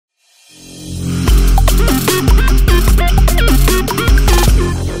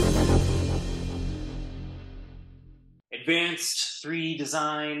3D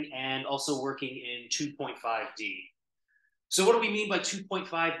design and also working in 2.5D. So what do we mean by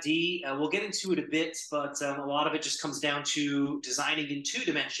 2.5D? We'll get into it a bit, but a lot of it just comes down to designing in 2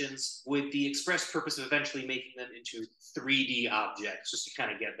 dimensions with the express purpose of eventually making them into 3D objects, just to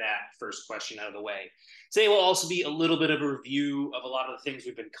kind of get that first question out of the way. Today will also be a little bit of a review of a lot of the things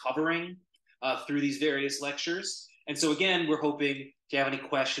we've been covering through these various lectures. And so again, we're hoping if you have any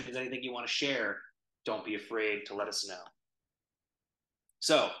questions, anything you want to share, don't be afraid to let us know.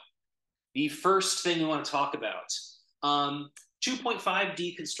 So the first thing we want to talk about,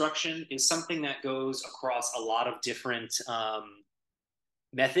 2.5D construction is something that goes across a lot of different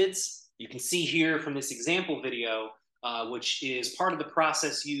methods. You can see here from this example video, which is part of the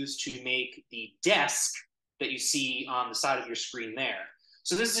process used to make the desk that you see on the side of your screen there.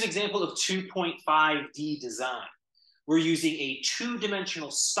 So this is an example of 2.5D design. We're using a 2-dimensional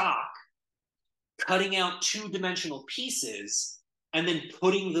stock, cutting out 2-dimensional pieces, and then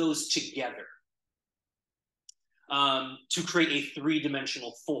putting those together to create a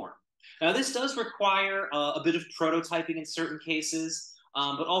 3-dimensional form. Now, this does require a bit of prototyping in certain cases,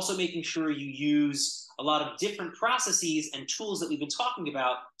 but also making sure you use a lot of different processes and tools that we've been talking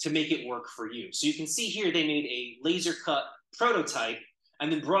about to make it work for you. So you can see here they made a laser cut prototype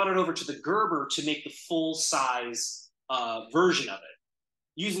and then brought it over to the Gerber to make the full size version of it.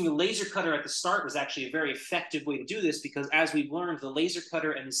 Using the laser cutter at the start was actually a very effective way to do this because, as we've learned, the laser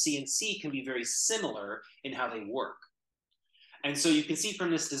cutter and the CNC can be very similar in how they work. And so you can see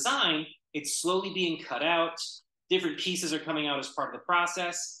from this design, it's slowly being cut out. Different pieces are coming out as part of the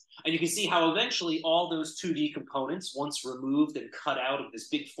process. And you can see how eventually all those 2D components, once removed and cut out of this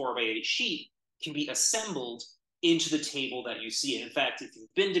big 4x8 sheet, can be assembled into the table that you see. In fact, if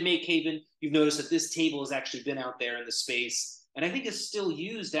you've been to MakeHaven, you've noticed that this table has actually been out there in the space. And I think it's still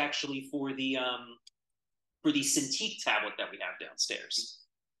used actually for the Cintiq tablet that we have downstairs.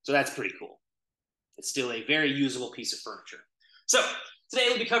 So that's pretty cool. It's still a very usable piece of furniture. So today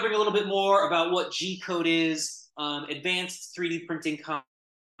we'll be covering a little bit more about what G-code is, advanced 3D printing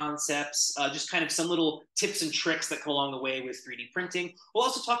concepts, just kind of some little tips and tricks that go along the way with 3D printing. We'll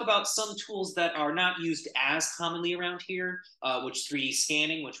also talk about some tools that are not used as commonly around here, which 3D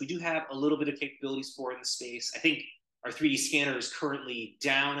scanning, which we do have a little bit of capabilities for in the space. I think our 3D scanner is currently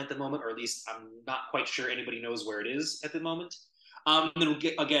down at the moment, or at least I'm not quite sure anybody knows where it is at the moment. And then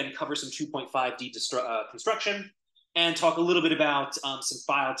we'll again cover some 2.5D construction and talk a little bit about some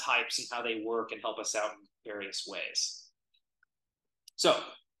file types and how they work and help us out in various ways. So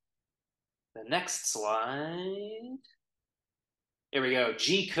the next slide. Here we go,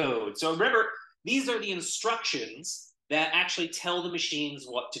 G-code. So remember, these are the instructions that actually tell the machines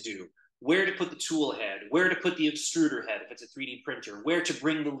what to do. Where to put the tool head, where to put the extruder head if it's a 3D printer, where to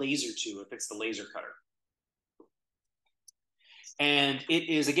bring the laser to if it's the laser cutter. And it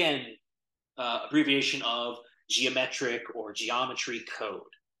is, again, abbreviation of geometric or geometry code.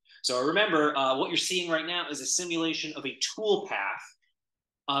 So remember, what you're seeing right now is a simulation of a tool path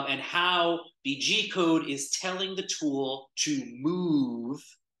and how the G-code is telling the tool to move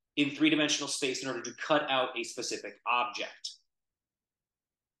in 3-dimensional space in order to cut out a specific object.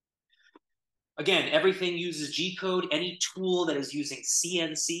 Again, everything uses G-code. Any tool that is using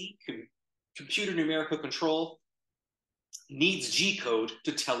CNC, computer numerical control, needs G-code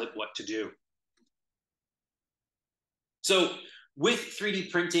to tell it what to do. So with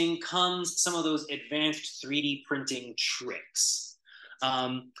 3D printing comes some of those advanced 3D printing tricks.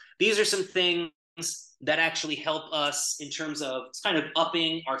 These are some things that actually help us in terms of kind of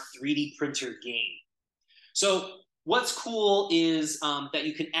upping our 3D printer game. So what's cool is that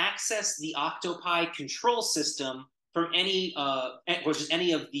you can access the Octopi control system from any, which is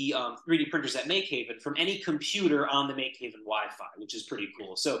any of the 3D printers at MakeHaven, from any computer on the MakeHaven Wi-Fi, which is pretty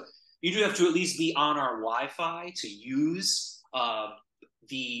cool. So you do have to at least be on our Wi-Fi to use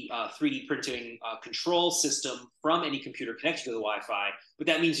the 3D printing control system from any computer connected to the Wi-Fi, but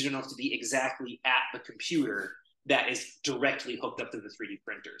that means you don't have to be exactly at the computer that is directly hooked up to the 3D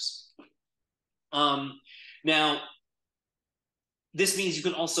printers. Now, this means you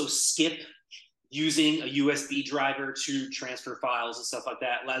can also skip using a USB driver to transfer files and stuff like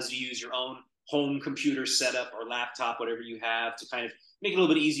that. It allows you to use your own home computer setup or laptop, whatever you have, to kind of make it a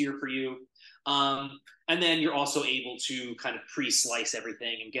little bit easier for you. And then you're also able to kind of pre-slice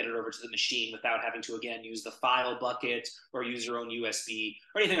everything and get it over to the machine without having to, again, use the file bucket or use your own USB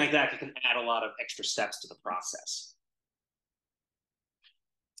or anything like that. You can add a lot of extra steps to the process.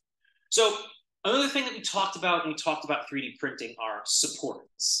 So another thing that we talked about when we talked about 3D printing are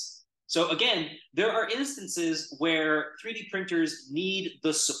supports. So again, there are instances where 3D printers need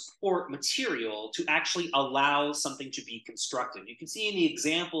the support material to actually allow something to be constructed. You can see in the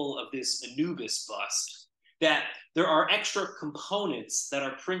example of this Anubis bust that there are extra components that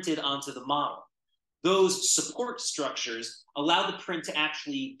are printed onto the model. Those support structures allow the print to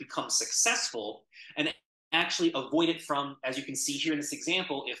actually become successful and actually avoid it from, as you can see here in this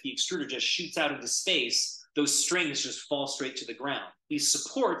example, if the extruder just shoots out into space, those strings just fall straight to the ground. These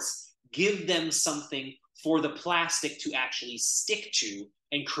supports give them something for the plastic to actually stick to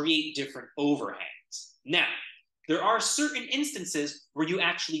and create different overhangs. Now, there are certain instances where you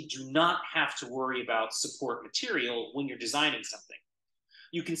actually do not have to worry about support material when you're designing something.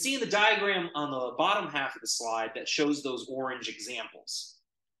 You can see in the diagram on the bottom half of the slide that shows those orange examples.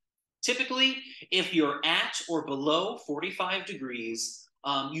 Typically, if you're at or below 45 degrees,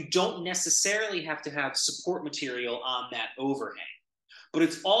 you don't necessarily have to have support material on that overhang. But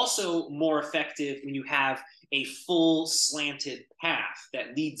it's also more effective when you have a full slanted path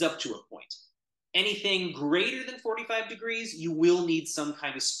that leads up to a point. Anything greater than 45 degrees, you will need some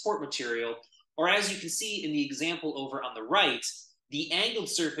kind of support material. Or as you can see in the example over on the right, the angled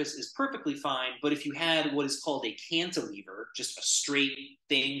surface is perfectly fine, but if you had what is called a cantilever, just a straight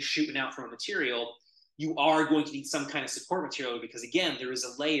thing shooting out from a material, you are going to need some kind of support material because, again, there is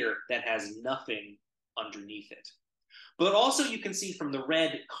a layer that has nothing underneath it. But also you can see from the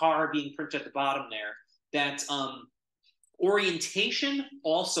red car being printed at the bottom there that orientation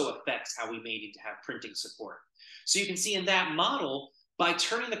also affects how we may need to have printing support. So you can see in that model, by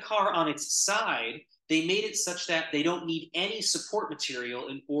turning the car on its side, they made it such that they don't need any support material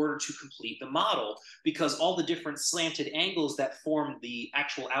in order to complete the model because all the different slanted angles that form the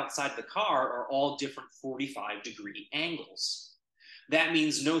actual outside of the car are all different 45-degree angles. That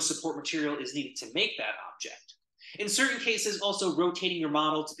means no support material is needed to make that object. In certain cases, also rotating your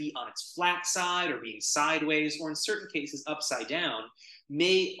model to be on its flat side or being sideways, or in certain cases upside down,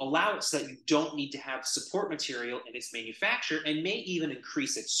 may allow it so that you don't need to have support material in its manufacture and may even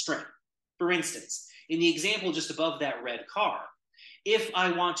increase its strength. For instance, in the example just above that red car, if I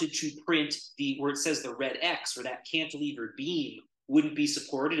wanted to print where it says the red X, or that cantilevered beam wouldn't be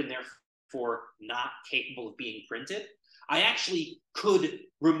supported and therefore not capable of being printed, I actually could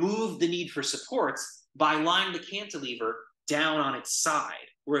remove the need for supports by lying the cantilever down on its side,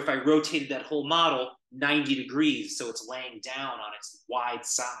 or if I rotated that whole model 90 degrees so it's laying down on its wide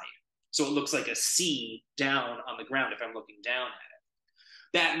side. So it looks like a C down on the ground if I'm looking down at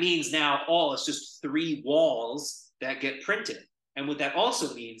it. That means now it's just 3 walls that get printed. And what that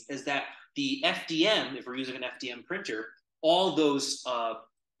also means is that the FDM, if we're using an FDM printer, all those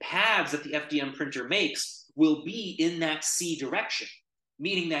paths that the FDM printer makes will be in that C direction,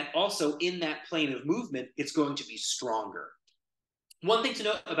 meaning that also in that plane of movement, it's going to be stronger. One thing to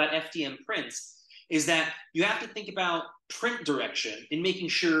note about FDM prints is that you have to think about print direction in making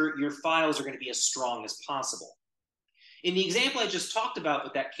sure your files are going to be as strong as possible. In the example I just talked about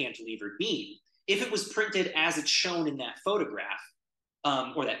with that cantilevered beam, if it was printed as it's shown in that photograph,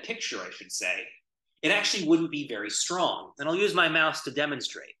 or that picture, I should say, it actually wouldn't be very strong. And I'll use my mouse to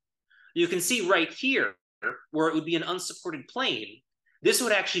demonstrate. You can see right here, where it would be an unsupported plane, this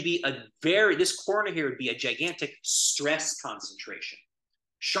would actually be this corner here would be a gigantic stress concentration.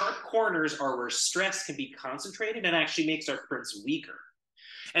 Sharp corners are where stress can be concentrated and actually makes our prints weaker.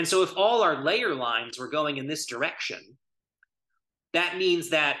 And so if all our layer lines were going in this direction, that means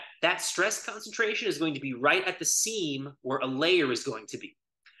that that stress concentration is going to be right at the seam where a layer is going to be,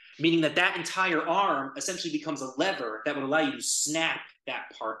 meaning that that entire arm essentially becomes a lever that would allow you to snap that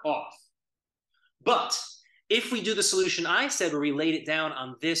part off. But if we do the solution I said, where we laid it down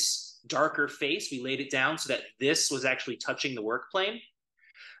on this darker face, we laid it down so that this was actually touching the work plane,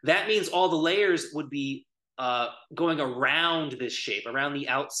 that means all the layers would be going around this shape, around the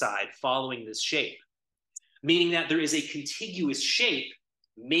outside, following this shape, meaning that there is a contiguous shape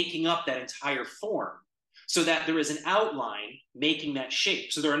making up that entire form, so that there is an outline making that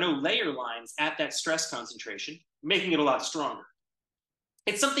shape. So there are no layer lines at that stress concentration, making it a lot stronger.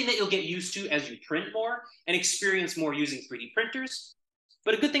 It's something that you'll get used to as you print more and experience more using 3D printers,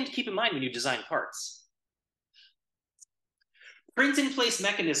 but a good thing to keep in mind when you design parts. Print-in-place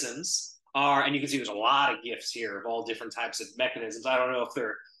mechanisms are, and you can see there's a lot of GIFs here of all different types of mechanisms. I don't know if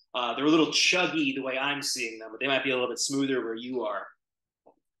they're a little chuggy the way I'm seeing them, but they might be a little bit smoother where you are.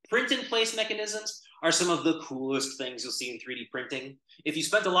 Print-in-place mechanisms are some of the coolest things you'll see in 3D printing. If you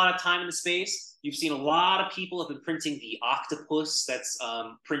spent a lot of time in the space, you've seen a lot of people have been printing the octopus that's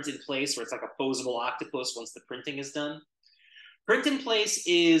print in place, where it's like a posable octopus once the printing is done. Print in place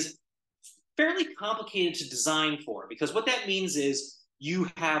is fairly complicated to design for, because what that means is you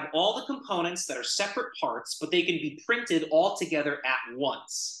have all the components that are separate parts, but they can be printed all together at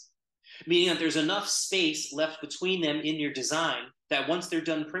once, meaning that there's enough space left between them in your design that once they're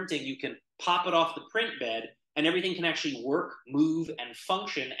done printing, you can pop it off the print bed and everything can actually work, move, and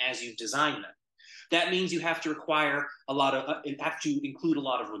function as you've designed them. That means you have to include a lot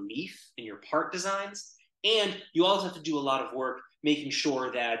of relief in your part designs, and you also have to do a lot of work making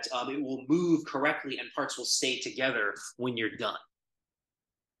sure that it will move correctly and parts will stay together when you're done.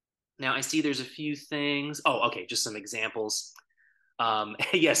 Now I see there's a few things. Oh, okay, just some examples.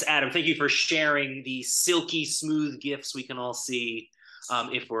 Yes, Adam, thank you for sharing the silky smooth GIFs we can all see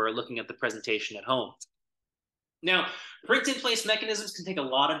if we're looking at the presentation at home. Now, print-in-place mechanisms can take a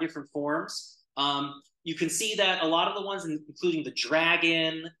lot of different forms. You can see that a lot of the ones, including the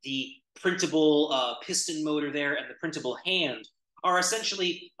dragon, the printable piston motor there, and the printable hand, are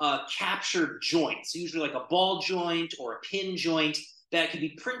essentially captured joints, usually like a ball joint or a pin joint that can be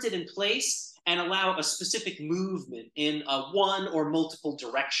printed in place and allow a specific movement in one or multiple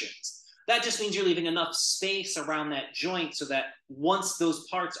directions. That just means you're leaving enough space around that joint so that once those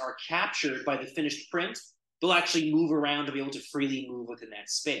parts are captured by the finished print, they'll actually move around to be able to freely move within that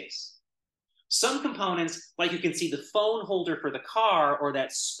space. Some components, like you can see the phone holder for the car or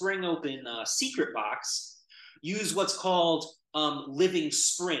that spring open secret box, use what's called living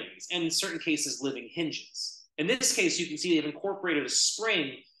springs, and in certain cases, living hinges. In this case, you can see they've incorporated a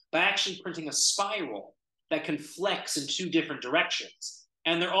spring by actually printing a spiral that can flex in two different directions.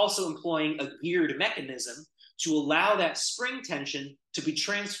 And they're also employing a geared mechanism to allow that spring tension to be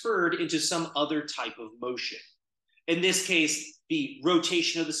transferred into some other type of motion. In this case, the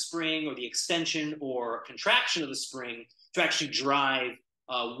rotation of the spring or the extension or contraction of the spring to actually drive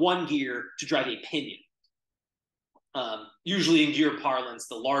one gear to drive a pinion. Usually in gear parlance,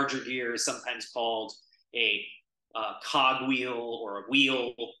 the larger gear is sometimes called a cogwheel or a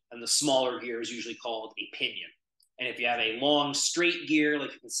wheel, and the smaller gear is usually called a pinion. And if you have a long straight gear,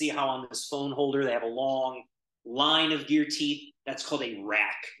 like you can see how on this phone holder, they have a long line of gear teeth, that's called a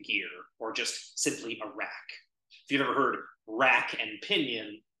rack gear, or just simply a rack. If you've ever heard rack and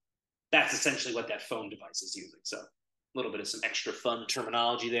pinion, that's essentially what that phone device is using. So a little bit of some extra fun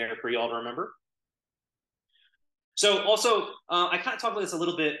terminology there for you all to remember. So also, I kind of talked about this a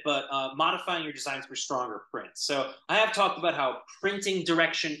little bit, but modifying your designs for stronger prints. So I have talked about how printing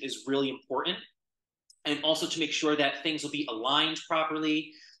direction is really important, and also to make sure that things will be aligned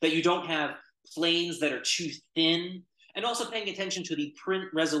properly, that you don't have planes that are too thin, and also paying attention to the print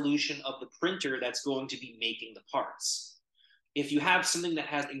resolution of the printer that's going to be making the parts. If you have something that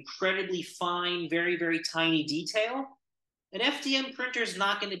has incredibly fine, very, very tiny detail, an FDM printer is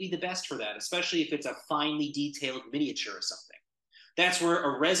not going to be the best for that, especially if it's a finely detailed miniature or something. That's where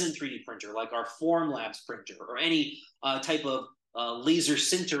a resin 3D printer, like our Formlabs printer, or any type of laser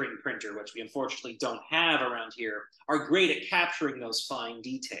sintering printer, which we unfortunately don't have around here, are great at capturing those fine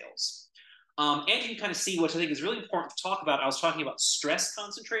details. And you can kind of see what I think is really important to talk about. I was talking about stress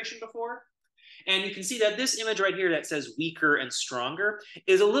concentration before. And you can see that this image right here that says weaker and stronger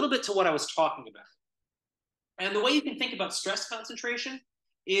is a little bit to what I was talking about. And the way you can think about stress concentration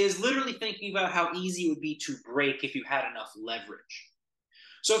is literally thinking about how easy it would be to break if you had enough leverage.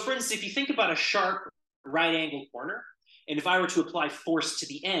 So for instance, if you think about a sharp right angle corner, and if I were to apply force to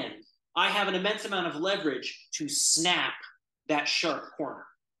the end, I have an immense amount of leverage to snap that sharp corner.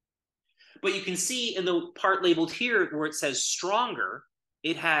 But you can see in the part labeled here where it says stronger,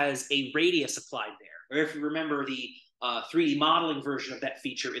 it has a radius applied there. Or if you remember, the 3D modeling version of that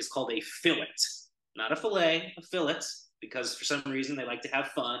feature is called a fillet. Not a fillet, a fillet, because for some reason they like to have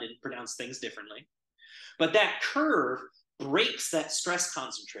fun and pronounce things differently. But that curve breaks that stress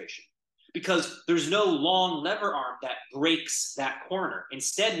concentration because there's no long lever arm that breaks that corner.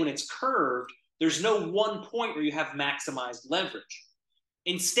 Instead, when it's curved, there's no one point where you have maximized leverage.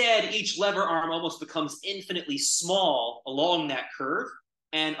 Instead, each lever arm almost becomes infinitely small along that curve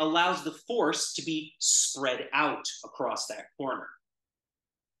and allows the force to be spread out across that corner.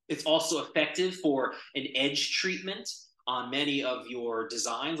 It's also effective for an edge treatment on many of your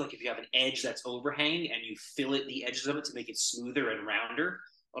designs. Like if you have an edge that's overhanging and you fillet the edges of it to make it smoother and rounder.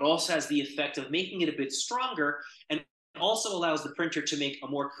 It also has the effect of making it a bit stronger and also allows the printer to make a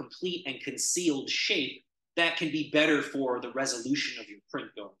more complete and concealed shape that can be better for the resolution of your print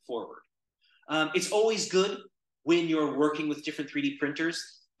going forward. It's always good when you're working with different 3D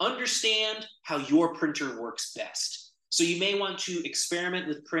printers, understand how your printer works best. So you may want to experiment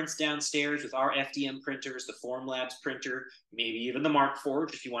with prints downstairs with our FDM printers, the Formlabs printer, maybe even the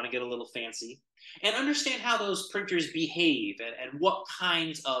Markforged if you want to get a little fancy, and understand how those printers behave and what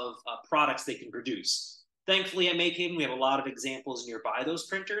kinds of products they can produce. Thankfully, at MakeHaven, we have a lot of examples nearby those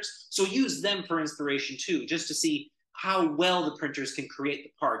printers. So use them for inspiration too, just to see how well the printers can create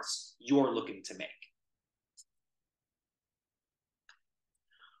the parts you're looking to make.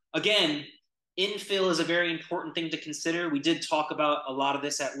 Again, infill is a very important thing to consider. We did talk about a lot of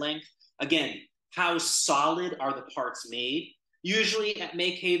this at length. Again, how solid are the parts made? Usually at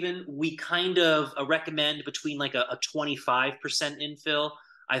MakeHaven, we kind of recommend between like a 25% infill.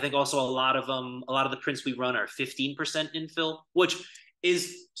 I think also a lot of the prints we run are 15% infill, which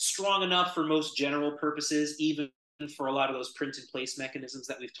is strong enough for most general purposes, even for a lot of those print in place mechanisms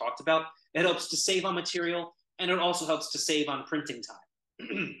that we've talked about. It helps to save on material, and it also helps to save on printing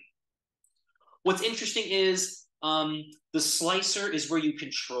time. What's interesting is the slicer is where you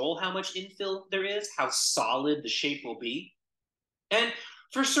control how much infill there is, how solid the shape will be. And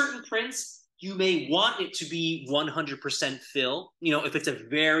for certain prints, you may want it to be 100% fill. You know, if it's a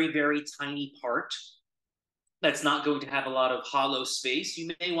very, very tiny part that's not going to have a lot of hollow space,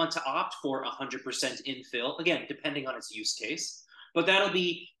 you may want to opt for 100% infill, again, depending on its use case. But that'll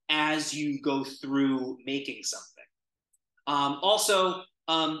be as you go through making something. Also,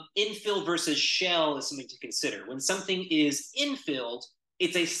 infill versus shell is something to consider. When something is infilled,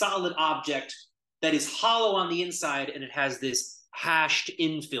 it's a solid object that is hollow on the inside, and it has this hashed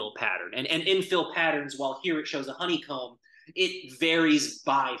infill pattern. And infill patterns, while here it shows a honeycomb, it varies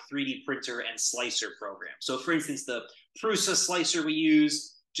by 3D printer and slicer program. So for instance, the Prusa slicer we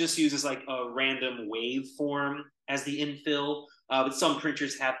use just uses like a random waveform as the infill, but some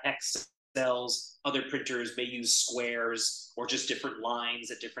printers have hex cells, other printers may use squares or just different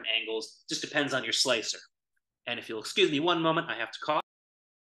lines at different angles. Just depends on your slicer. And if you'll excuse me one moment, I have to cough.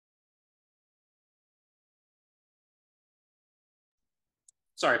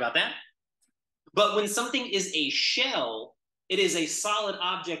 Sorry about that. But when something is a shell, it is a solid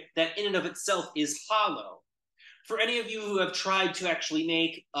object that in and of itself is hollow. For any of you who have tried to actually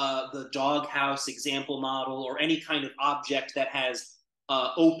make the doghouse example model or any kind of object that has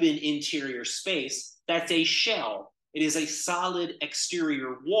open interior space, that's a shell. It is a solid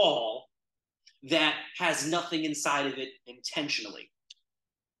exterior wall that has nothing inside of it intentionally.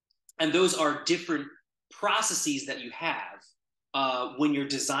 And those are different processes that you have when you're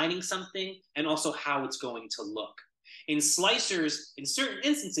designing something, and also how it's going to look. In slicers, in certain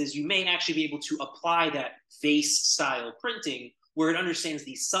instances, you may actually be able to apply that vase style printing where it understands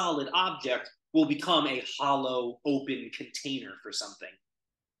the solid object will become a hollow open container for something.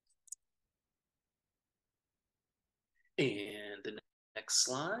 And the next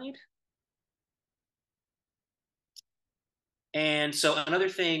slide. And so another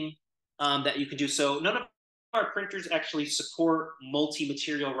thing that you can do, so none of our printers actually support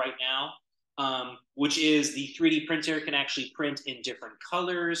multi-material right now, which is the 3D printer can actually print in different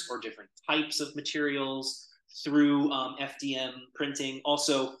colors or different types of materials through FDM printing.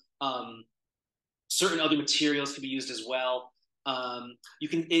 Also, certain other materials can be used as well. You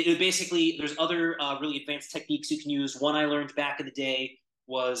can basically, there's other really advanced techniques you can use. One I learned back in the day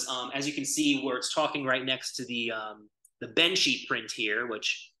was, as you can see where it's talking right next to the Benchy print here,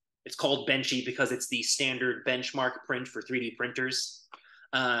 which it's called Benchy because it's the standard benchmark print for 3D printers.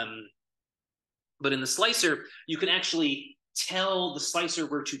 But in the slicer, you can actually tell the slicer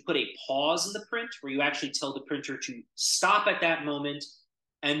where to put a pause in the print, where you actually tell the printer to stop at that moment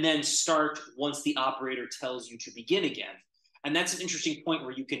and then start once the operator tells you to begin again. And that's an interesting point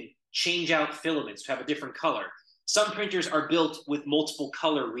where you can change out filaments to have a different color. Some printers are built with multiple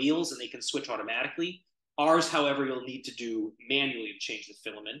color reels and they can switch automatically. Ours, however, you'll need to do manually to change the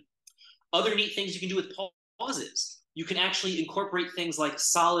filament. Other neat things you can do with pauses. You can actually incorporate things like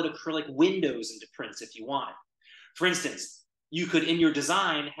solid acrylic windows into prints if you want. For instance, you could, in your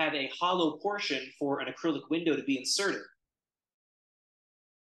design, have a hollow portion for an acrylic window to be inserted.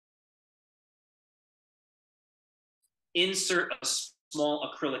 Insert a small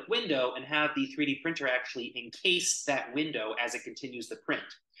acrylic window and have the 3D printer actually encase that window as it continues the print.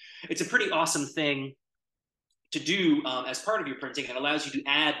 It's a pretty awesome thing to do as part of your printing, and allows you to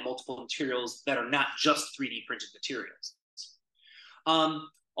add multiple materials that are not just 3D printed materials.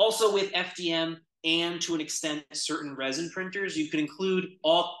 Also with FDM and to an extent certain resin printers, you can include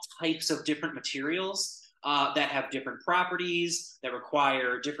all types of different materials that have different properties, that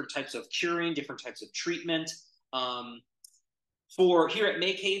require different types of curing, different types of treatment. For here at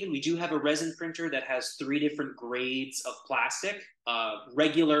MakeHaven, we do have a resin printer that has 3 different grades of plastic,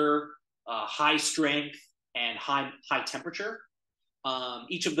 regular, high strength, and high temperature.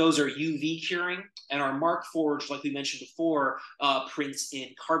 Each of those are UV curing, and our Markforged, like we mentioned before, prints in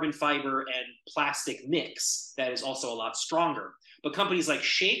carbon fiber and plastic mix that is also a lot stronger. But companies like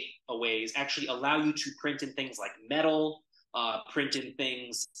Shapeaways actually allow you to print in things like metal, print in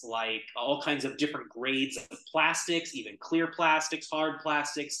things like all kinds of different grades of plastics, even clear plastics, hard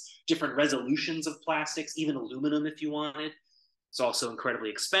plastics, different resolutions of plastics, even aluminum if you wanted. It's also incredibly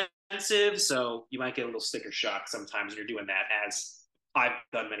expensive, so you might get a little sticker shock sometimes when you're doing that, as I've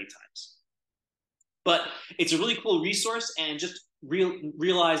done many times. But it's a really cool resource, and just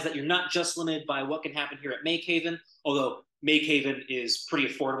realize that you're not just limited by what can happen here at MakeHaven, although MakeHaven is pretty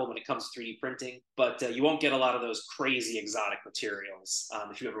affordable when it comes to 3D printing, but you won't get a lot of those crazy exotic materials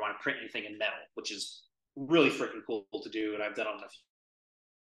if you ever want to print anything in metal, which is really freaking cool to do, and I've done on a few.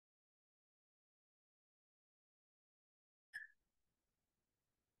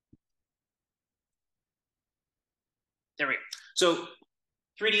 There we go. So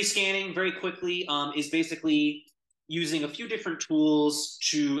 3D scanning very quickly is basically using a few different tools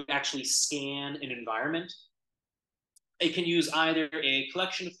to actually scan an environment. It can use either a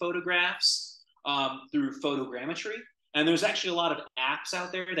collection of photographs through photogrammetry, and there's actually a lot of apps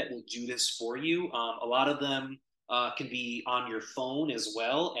out there that will do this for you. A lot of them can be on your phone as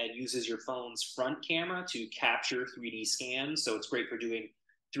well, and uses your phone's front camera to capture 3D scans. So it's great for doing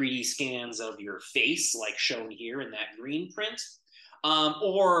 3D scans of your face, like shown here in that green print.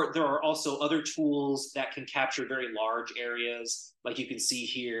 Or there are also other tools that can capture very large areas, like you can see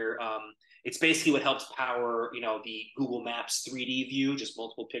here. It's basically what helps power, the Google Maps 3D view, just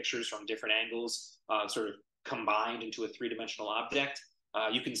multiple pictures from different angles, sort of combined into a three-dimensional object.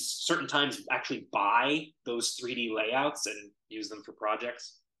 You can certain times actually buy those 3D layouts and use them for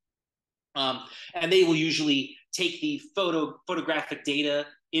projects. And they will usually take the photographic data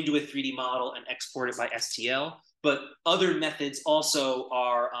into a 3D model and export it by STL. But other methods also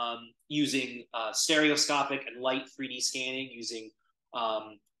are using stereoscopic and light 3D scanning, using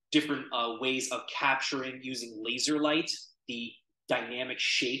different ways of capturing using laser light, the dynamic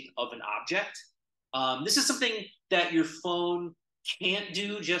shape of an object. This is something that your phone can't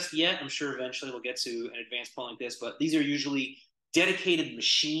do just yet. I'm sure eventually we'll get to an advanced point like this, but these are usually dedicated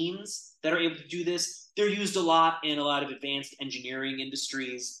machines that are able to do this. They're used a lot in a lot of advanced engineering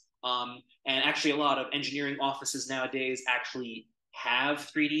industries. And actually a lot of engineering offices nowadays actually have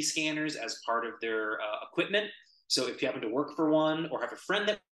 3D scanners as part of their equipment. So if you happen to work for one or have a friend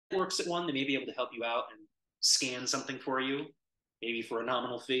that works at one, they may be able to help you out and scan something for you, maybe for a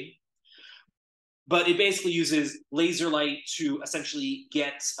nominal fee. But it basically uses laser light to essentially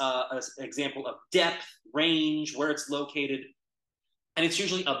get an example of depth, range, where it's located. And it's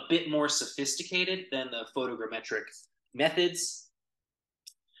usually a bit more sophisticated than the photogrammetric methods.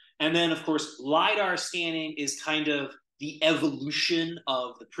 And then, of course, LiDAR scanning is kind of the evolution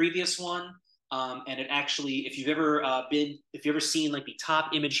of the previous one. And it actually, if you've ever seen, like, the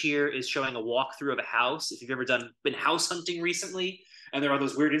top image here is showing a walkthrough of a house. If you've ever been house hunting recently, and there are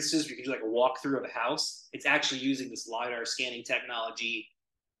those weird instances where you can do like a walkthrough of a house, it's actually using this LiDAR scanning technology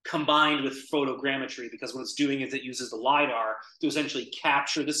combined with photogrammetry, because what it's doing is it uses the LiDAR to essentially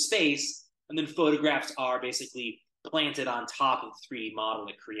capture the space, and then photographs are basically planted on top of the 3D model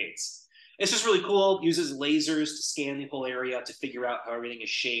it creates. It's just really cool. It uses lasers to scan the whole area to figure out how everything is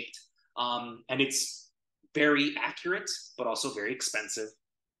shaped. And it's very accurate, but also very expensive.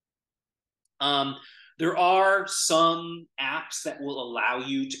 There are some apps that will allow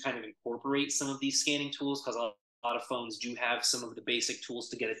you to kind of incorporate some of these scanning tools, because a lot of phones do have some of the basic tools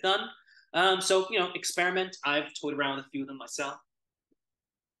to get it done. So, experiment. I've toyed around with a few of them myself.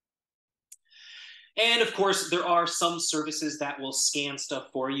 And of course, there are some services that will scan stuff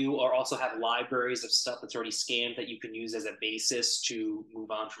for you, or also have libraries of stuff that's already scanned that you can use as a basis to move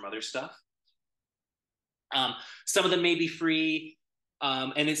on from other stuff. Some of them may be free,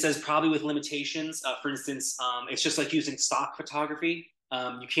 and it says probably with limitations. For instance, it's just like using stock photography.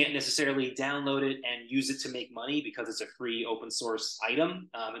 You can't necessarily download it and use it to make money because it's a free open source item.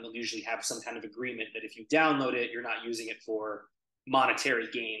 And they'll usually have some kind of agreement that if you download it, you're not using it for monetary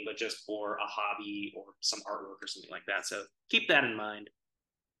gain, but just for a hobby or some artwork or something like that. So keep that in mind.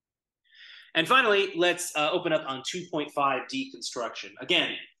 And finally, let's open up on 2.5D construction.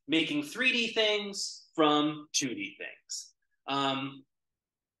 Again, making 3D things from 2D things.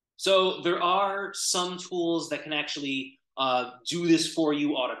 So there are some tools that can actually do this for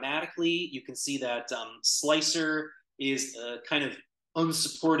you automatically. You can see that Slicer is a kind of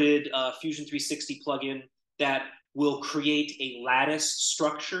unsupported Fusion 360 plugin that will create a lattice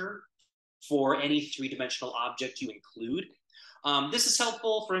structure for any three-dimensional object you include. This is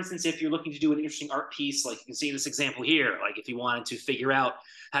helpful, for instance, if you're looking to do an interesting art piece, like you can see in this example here, like if you wanted to figure out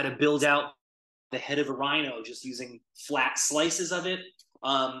how to build out the head of a rhino just using flat slices of it,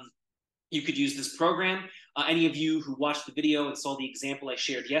 you could use this program. Any of you who watched the video and saw the example I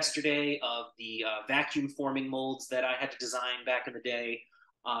shared yesterday of the vacuum forming molds that I had to design back in the day,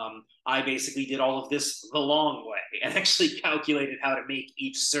 I basically did all of this the long way and actually calculated how to make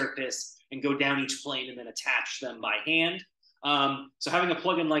each surface and go down each plane and then attach them by hand. So having a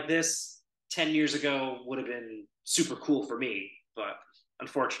plugin like this 10 years ago would have been super cool for me, but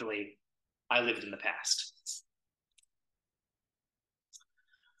unfortunately, I lived in the past.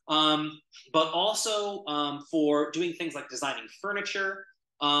 But also for doing things like designing furniture,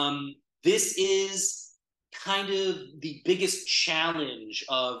 this is kind of the biggest challenge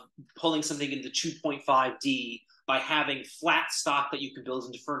of pulling something into 2.5D by having flat stock that you can build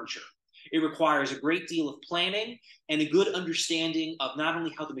into furniture. It requires a great deal of planning and a good understanding of not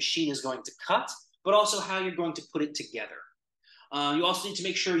only how the machine is going to cut, but also how you're going to put it together. You also need to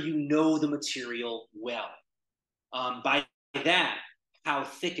make sure you know the material well. By that, how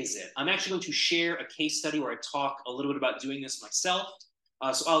thick is it? I'm actually going to share a case study where I talk a little bit about doing this myself.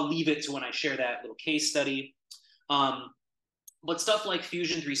 So I'll leave it to when I share that little case study. But stuff like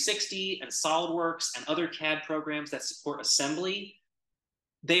Fusion 360 and SolidWorks and other CAD programs that support assembly,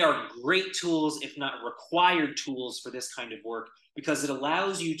 they are great tools, if not required tools for this kind of work, because it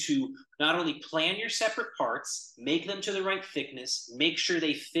allows you to not only plan your separate parts, make them to the right thickness, make sure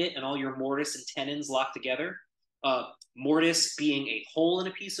they fit and all your mortise and tenons lock together. Mortise being a hole in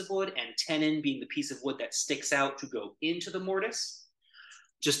a piece of wood and tenon being the piece of wood that sticks out to go into the mortise.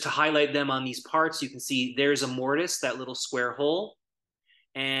 Just to highlight them on these parts, you can see there's a mortise, that little square hole,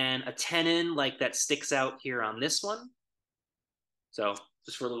 and a tenon like that sticks out here on this one. So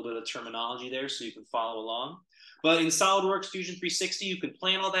just for a little bit of terminology there so you can follow along. But in SolidWorks Fusion 360, you can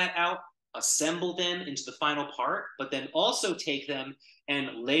plan all that out, assemble them into the final part, but then also take them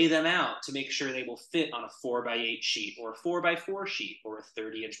and lay them out to make sure they will fit on a 4x8 sheet or a 4x4 sheet or a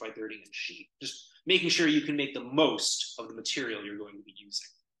 30-inch by 30-inch sheet. Just making sure you can make the most of the material you're going to be using.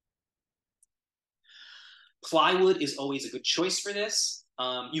 Plywood is always a good choice for this.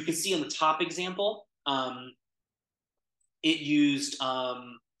 You can see on the top example, it used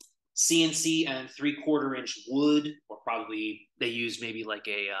CNC and 3/4-inch wood, or probably they used maybe like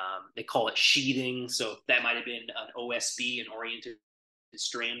a, they call it sheeting. So that might have been an OSB, an oriented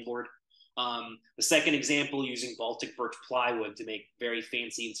strand board. The second example using Baltic birch plywood to make very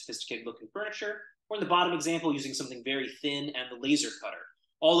fancy and sophisticated looking furniture, or in the bottom example using something very thin and the laser cutter.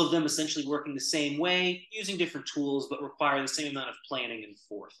 All of them essentially working the same way, using different tools, but require the same amount of planning and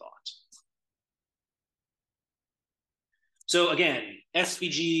forethought. So again,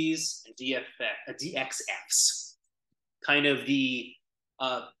 SVGs and DXFs, kind of the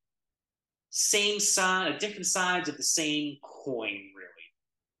same side, different sides of the same coin, really.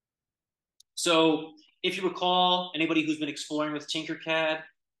 So if you recall, anybody who's been exploring with Tinkercad,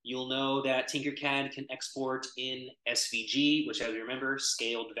 you'll know that Tinkercad can export in SVG, which, as you remember,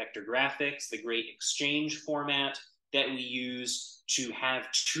 scaled vector graphics, the great exchange format that we use to have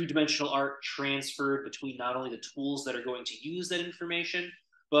two-dimensional art transferred between not only the tools that are going to use that information,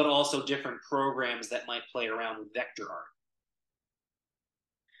 but also different programs that might play around with vector art.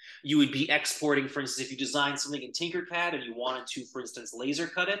 You would be exporting, for instance, if you design something in Tinkercad and you wanted to, for instance, laser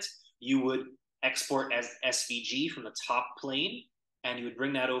cut it, you would export as SVG from the top plane, and you would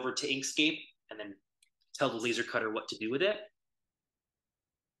bring that over to Inkscape and then tell the laser cutter what to do with it.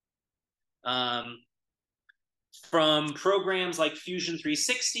 From programs like Fusion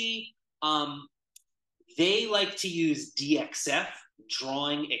 360, they like to use DXF,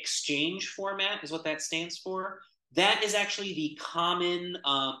 Drawing Exchange Format is what that stands for. That is actually the common,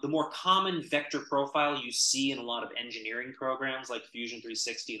 the more common vector profile you see in a lot of engineering programs like Fusion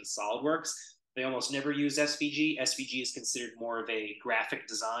 360 and SolidWorks. They almost never use SVG. SVG is considered more of a graphic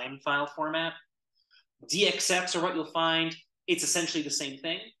design file format. DXFs are what you'll find. It's essentially the same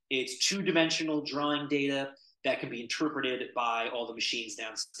thing. It's two-dimensional drawing data that can be interpreted by all the machines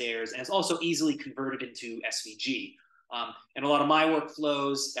downstairs, and it's also easily converted into SVG. And a lot of my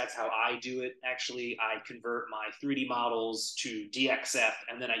workflows, that's how I do it. Actually, I convert my 3D models to DXF,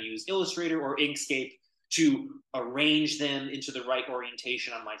 and then I use Illustrator or Inkscape to arrange them into the right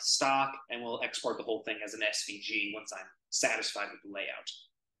orientation on my stock, and we'll export the whole thing as an SVG once I'm satisfied with the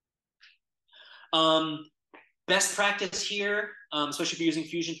layout. Best practice here, especially if you're using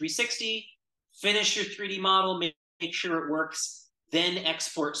Fusion 360, finish your 3D model, make sure it works, then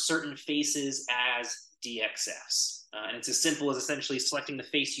export certain faces as DXFs. And it's as simple as essentially selecting the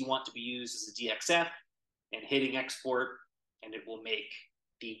face you want to be used as a DXF and hitting export, and it will make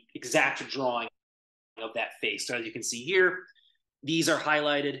the exact drawing of that face. So as you can see here, these are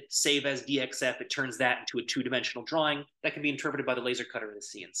highlighted, save as DXF. It turns that into a two-dimensional drawing that can be interpreted by the laser cutter or the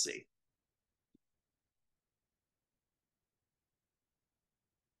CNC.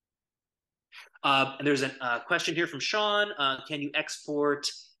 And there's a question here from Sean. Can you export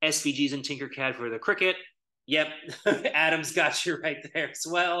SVGs in Tinkercad for the Cricut? Yep, Adam's got you right there as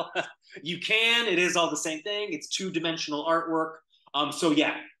well. You can. It is all the same thing. It's two-dimensional artwork. So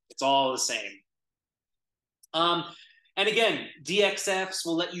yeah, it's all the same. And again, DXFs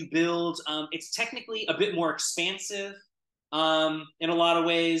will let you build. It's technically a bit more expansive in a lot of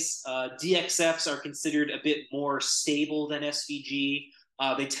ways. DXFs are considered a bit more stable than SVG.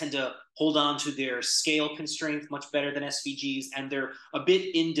 They tend to hold on to their scale constraints much better than SVGs, and they're a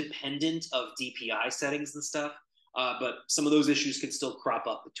bit independent of DPI settings and stuff. But some of those issues can still crop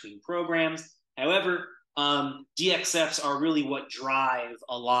up between programs. However, DXFs are really what drive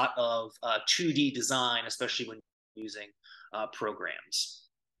a lot of 2D design, especially when using programs.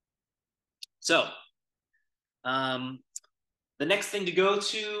 So the next thing to go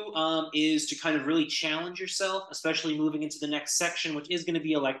to is to kind of really challenge yourself, especially moving into the next section, which is going to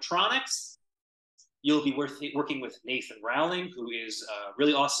be electronics. You'll be working with Nathan Rowling, who is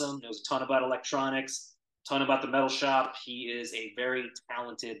really awesome, knows a ton about electronics, a ton about the metal shop. He is a very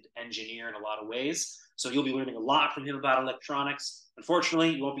talented engineer in a lot of ways. So you'll be learning a lot from him about electronics.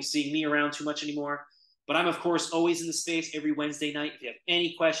 Unfortunately, you won't be seeing me around too much anymore. But I'm, of course, always in the space every Wednesday night. If you have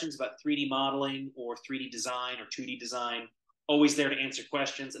any questions about 3D modeling or 3D design or 2D design, always there to answer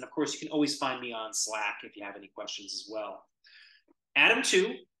questions. And of course, you can always find me on Slack if you have any questions as well. Adam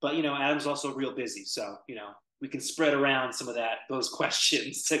too, but Adam's also real busy. So, we can spread around some of those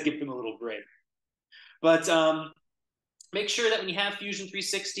questions to give him a little break. But make sure that when you have Fusion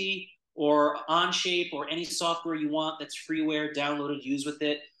 360 or Onshape or any software you want that's freeware, downloaded, use with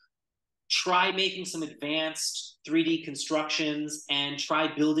it, try making some advanced 3D constructions and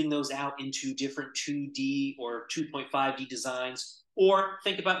try building those out into different 2D or 2.5D designs, or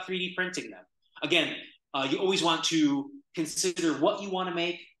think about 3D printing them. Again, you always want to consider what you want to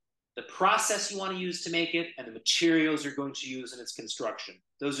make, the process you want to use to make it, and the materials you're going to use in its construction.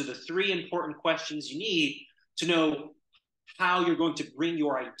 Those are the three important questions you need to know how you're going to bring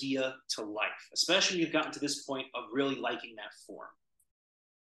your idea to life, especially when you've gotten to this point of really liking that form.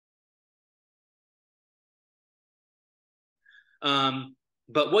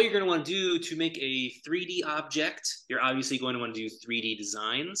 But what you're going to want to do to make a 3D object, you're obviously going to want to do 3D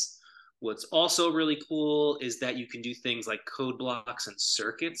designs. What's also really cool is that you can do things like code blocks and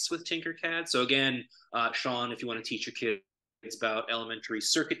circuits with Tinkercad. So again, Sean, if you want to teach your kids about elementary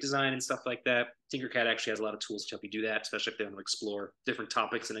circuit design and stuff like that, Tinkercad actually has a lot of tools to help you do that, especially if they want to explore different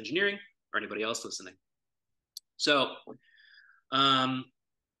topics in engineering or anybody else listening. So,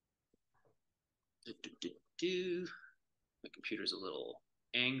 my computer's a little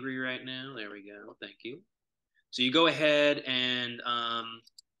angry right now. There we go. Thank you. So you go ahead and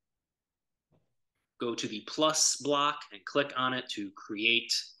go to the plus block and click on it to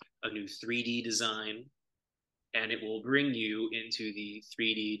create a new 3D design, and it will bring you into the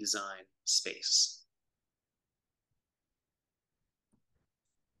 3D design space.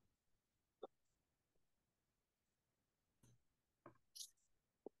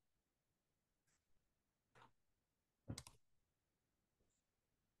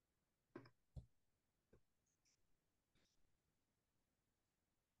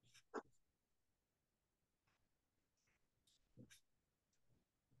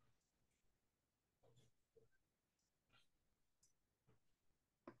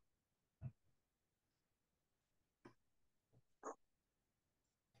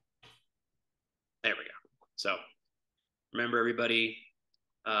 There we go. So remember, everybody,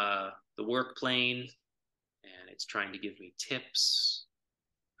 the work plane, and it's trying to give me tips,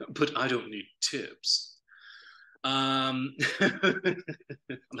 but I don't need tips. I'm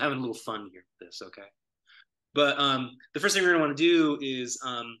having a little fun here with this, okay? But the first thing we're going to want to do is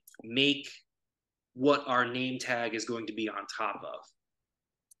make what our name tag is going to be on top of.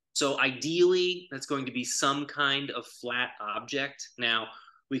 So ideally, that's going to be some kind of flat object. Now,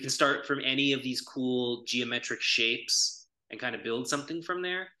 we can start from any of these cool geometric shapes and kind of build something from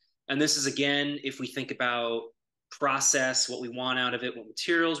there. And this is, again, if we think about process, what we want out of it, what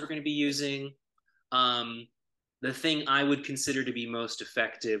materials we're going to be using. The thing I would consider to be most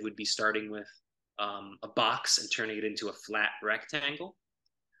effective would be starting with a box and turning it into a flat rectangle.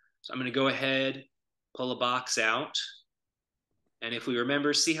 So I'm going to go ahead, pull a box out. And if we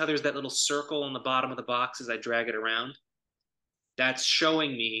remember, see how there's that little circle on the bottom of the box as I drag it around? That's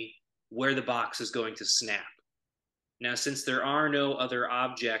showing me where the box is going to snap. Now, since there are no other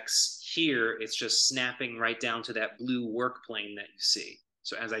objects here, it's just snapping right down to that blue work plane that you see.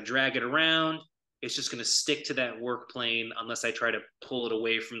 So as I drag it around, it's just going to stick to that work plane unless I try to pull it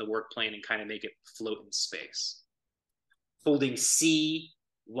away from the work plane and kind of make it float in space. Holding C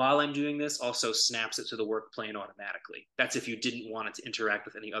while I'm doing this also snaps it to the work plane automatically. That's if you didn't want it to interact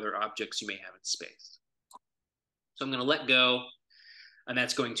with any other objects you may have in space. So I'm going to let go, and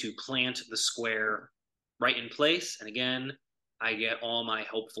that's going to plant the square right in place. And again, I get all my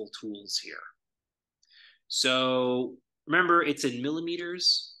helpful tools here. So remember, it's in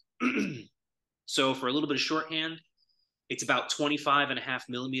millimeters. So for a little bit of shorthand, it's about 25.5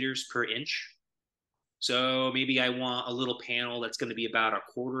 millimeters per inch. So maybe I want a little panel that's going to be about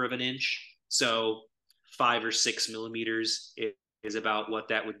 1/4 of an inch. So 5 or 6 millimeters is about what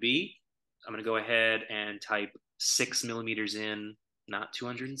that would be. I'm going to go ahead and type 6 millimeters in, not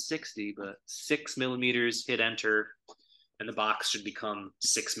 260, but 6 millimeters, hit enter, and the box should become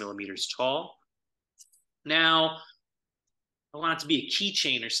 6 millimeters tall. Now, I want it to be a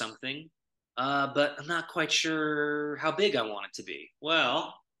keychain or something, but I'm not quite sure how big I want it to be.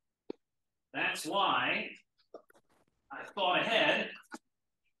 Well, that's why I thought ahead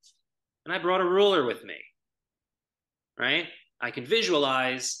and I brought a ruler with me, right? I can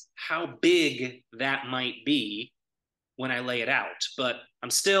visualize how big that might be when I lay it out, but I'm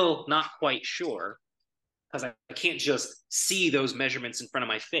still not quite sure because I can't just see those measurements in front of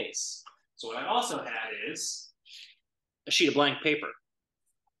my face. So what I also had is a sheet of blank paper.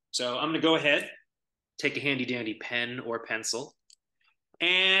 So I'm going to go ahead, take a handy dandy pen or pencil,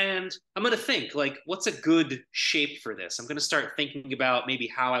 and I'm going to think, like, what's a good shape for this? I'm going to start thinking about maybe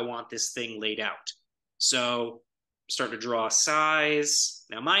how I want this thing laid out. So start to draw a size.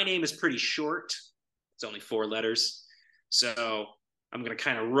 Now, my name is pretty short. It's only 4 letters. So I'm going to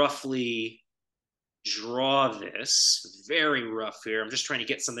kind of roughly draw this. Very rough here. I'm just trying to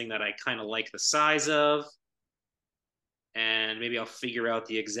get something that I kind of like the size of. And maybe I'll figure out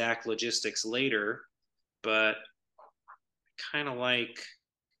the exact logistics later. But kind of like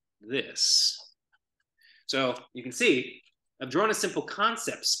this. So you can see I've drawn a simple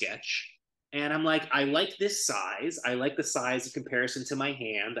concept sketch, and I'm like, I like this size. I like the size in comparison to my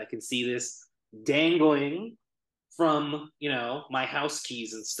hand. I can see this dangling from, my house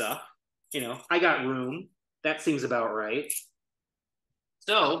keys and stuff. I got room. That seems about right.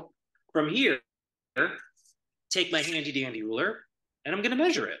 So from here, take my handy dandy ruler, and I'm going to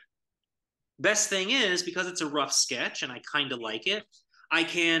measure it. Best thing is, because it's a rough sketch and I kind of like it, I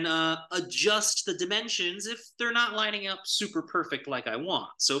can adjust the dimensions if they're not lining up super perfect like I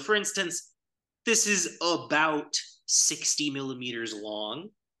want. So for instance, this is about 60 millimeters long.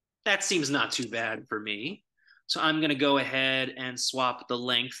 That seems not too bad for me. So I'm going to go ahead and swap the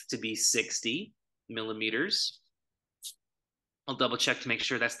length to be 60 millimeters. I'll double check to make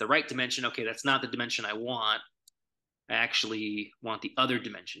sure that's the right dimension. Okay, that's not the dimension I want. I actually want the other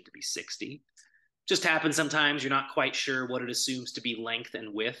dimension to be 60. Just happens sometimes you're not quite sure what it assumes to be length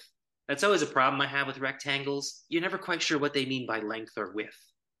and width. That's always a problem I have with rectangles. You're never quite sure what they mean by length or width.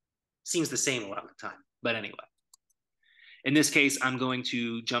 Seems the same a lot of the time. But anyway, in this case, I'm going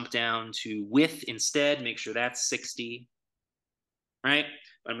to jump down to width instead, make sure that's 60. Right?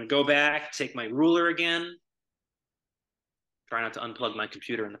 I'm going to go back, take my ruler again. Try not to unplug my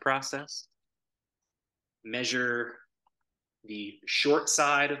computer in the process. Measure the short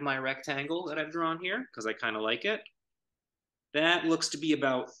side of my rectangle that I've drawn here because I kind of like it. That looks to be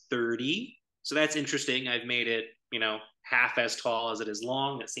about 30. So that's interesting. I've made it, half as tall as it is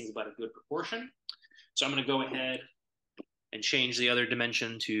long. That seems about a good proportion. So I'm going to go ahead and change the other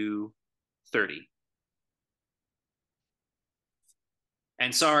dimension to 30.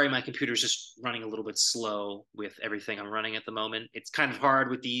 And sorry, my computer's just running a little bit slow with everything I'm running at the moment. It's kind of hard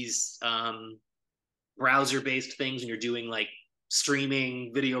with these browser-based things when you're doing like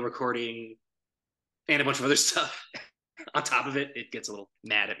streaming, video recording, and a bunch of other stuff. On top of it, it gets a little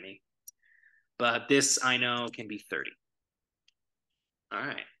mad at me. But this, I know, can be 30. All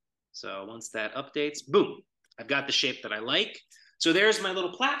right. So once that updates, boom, I've got the shape that I like. So there's my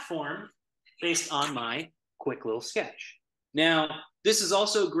little platform based on my quick little sketch. Now, this is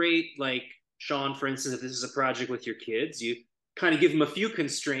also great, like, Sean, for instance, if this is a project with your kids, you kind of give them a few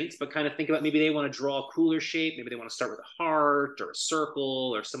constraints, but kind of think about maybe they want to draw a cooler shape. Maybe they want to start with a heart or a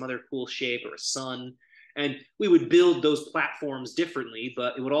circle or some other cool shape or a sun. And we would build those platforms differently,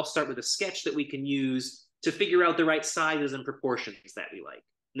 but it would all start with a sketch that we can use to figure out the right sizes and proportions that we like.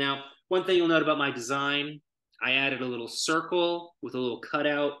 Now, one thing you'll note about my design, I added a little circle with a little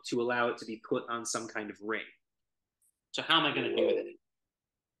cutout to allow it to be put on some kind of ring. So how am I going to do it?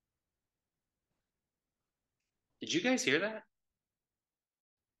 Did you guys hear that?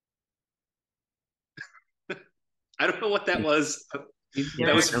 I don't know what that was.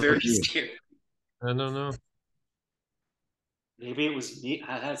 That was very scary. I don't know. Maybe it was me.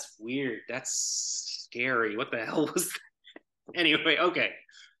 That's weird. That's scary. What the hell was that? Anyway, okay.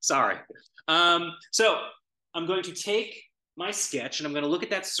 Sorry. So I'm going to take my sketch and I'm going to look at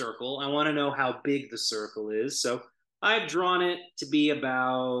that circle. I want to know how big the circle is. So I've drawn it to be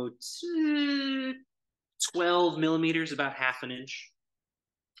about 12 millimeters, about half an inch.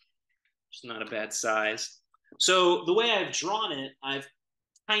 It's not a bad size. So the way I've drawn it, I've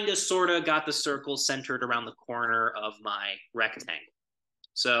kind of sort of got the circle centered around the corner of my rectangle.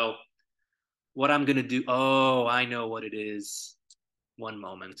 So what I'm going to do, oh, I know what it is. One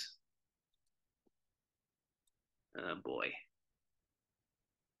moment. Oh boy.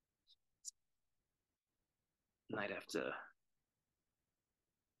 Might have to.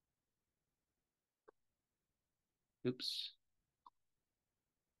 Oops.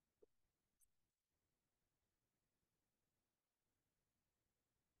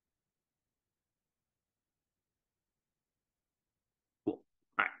 Cool.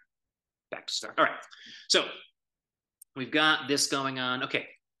 All right. Back to start. All right. So we've got this going on. Okay.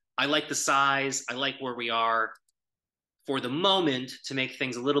 I like the size. I like where we are. For the moment, to make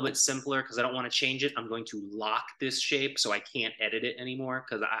things a little bit simpler, because I don't want to change it, I'm going to lock this shape so I can't edit it anymore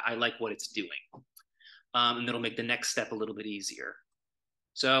because I like what it's doing. And it'll make the next step a little bit easier.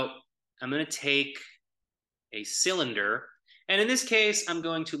 So I'm going to take a cylinder, and in this case, I'm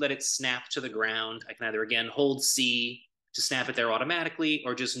going to let it snap to the ground. I can either, again, hold C to snap it there automatically,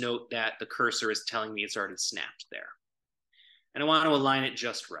 or just note that the cursor is telling me it's already snapped there. And I want to align it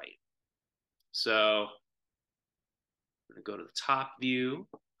just right. So I'm going to go to the top view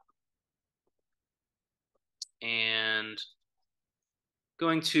and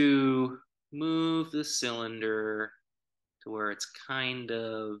going to move the cylinder to where it's kind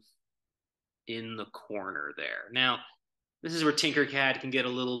of in the corner there. Now, this is where Tinkercad can get a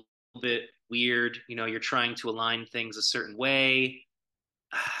little bit weird. You know, you're trying to align things a certain way.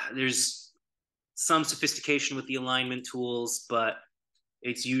 There's some sophistication with the alignment tools, but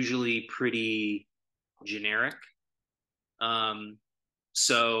it's usually pretty generic.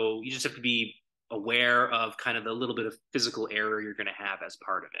 So you just have to be aware of kind of the little bit of physical error you're going to have as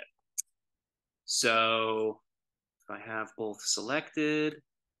part of it. So if I have both selected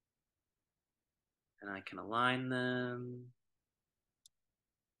and I can align them,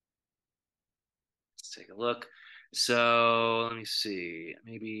 let's take a look. So let me see,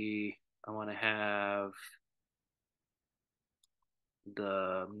 maybe I want to have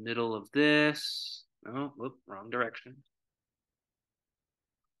the middle of this. Oh, whoop, wrong direction.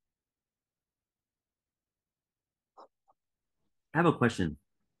 I have a question.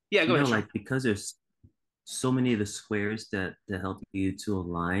 Yeah, go You ahead, know, Sean. like because there's so many of the squares that help you to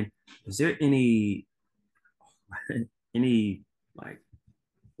align, is there any like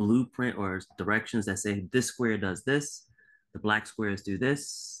blueprint or directions that say this square does this, the black squares do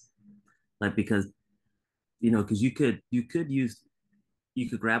this? Like because because you could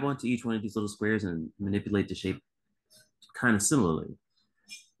grab onto each one of these little squares and manipulate the shape kind of similarly.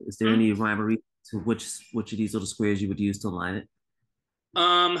 Is there Hmm. any rhyme or reason to which of these little squares you would use to align it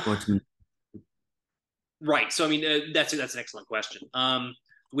Um, or to right. So I mean, that's an excellent question.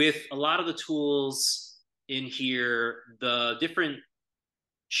 With a lot of the tools in here, the different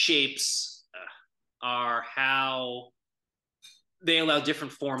shapes are how they allow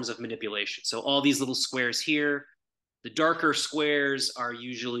different forms of manipulation. So all these little squares here, the darker squares are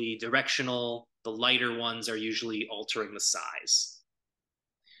usually directional. The lighter ones are usually altering the size.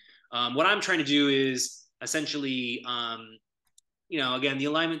 What I'm trying to do is essentially, again, the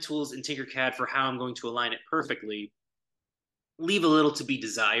alignment tools in Tinkercad for how I'm going to align it perfectly leave a little to be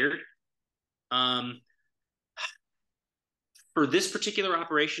desired. Um, for this particular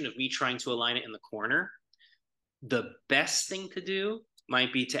operation of me trying to align it in the corner, the best thing to do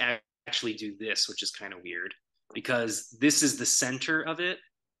might be to actually do this, which is kind of weird because this is the center of it.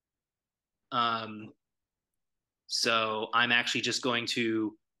 Um, so I'm actually just going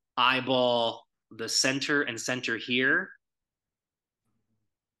to eyeball the center and center here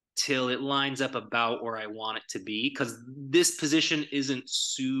till it lines up about where I want it to be because this position isn't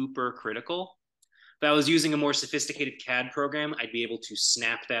super critical. If I was using a more sophisticated CAD program, I'd be able to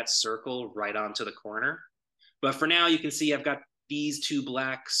snap that circle right onto the corner. But for now, you can see I've got these two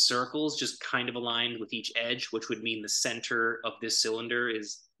black circles just kind of aligned with each edge, which would mean the center of this cylinder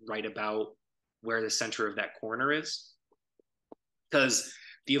is right about where the center of that corner is. Because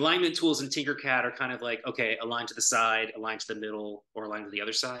the alignment tools in Tinkercad are kind of like, okay, align to the side, align to the middle, or align to the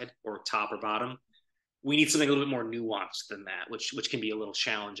other side, or top or bottom. We need something a little bit more nuanced than that, which can be a little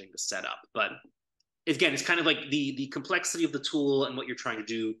challenging to set up. But again, it's kind of like the complexity of the tool and what you're trying to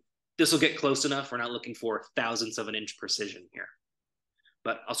do. This will get close enough. We're not looking for thousandths of an inch precision here.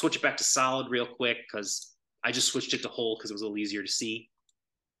 But I'll switch it back to solid real quick because I just switched it to whole because it was a little easier to see.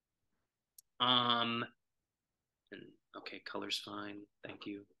 And okay, color's fine. Thank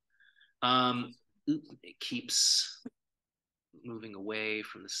you. It keeps moving away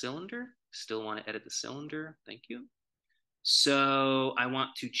from the cylinder. Still want to edit the cylinder. Thank you. So I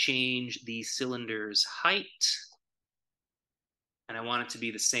want to change the cylinder's height. And I want it to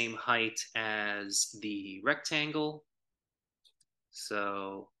be the same height as the rectangle.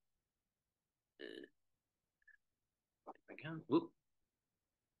 So, again, whoop.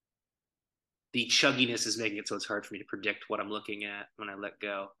 The chugginess is making it so it's hard for me to predict what I'm looking at when I let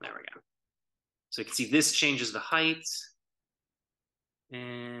go. There we go. So you can see this changes the height.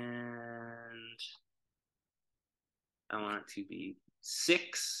 And I want it to be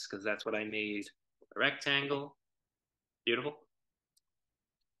 6 because that's what I made a rectangle. Beautiful.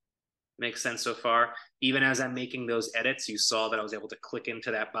 Makes sense so far. Even as I'm making those edits, you saw that I was able to click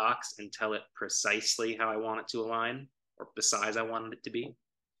into that box and tell it precisely how I want it to align or the size I wanted it to be.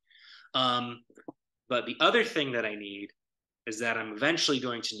 But the other thing that I need is that I'm eventually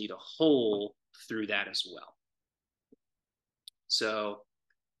going to need a hole through that as well. So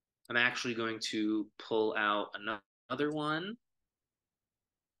I'm actually going to pull out another one.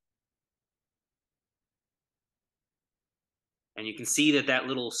 And you can see that that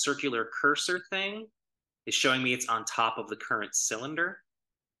little circular cursor thing is showing me it's on top of the current cylinder.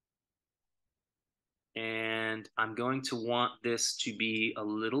 And I'm going to want this to be a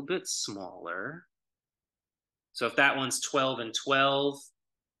little bit smaller. So if that one's 12 and 12,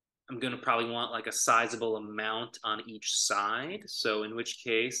 I'm going to probably want like a sizable amount on each side. So in which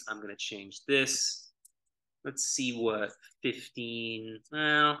case, I'm going to change this. Let's see what 15,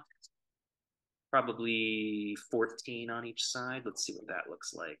 well, probably 14 on each side. Let's see what that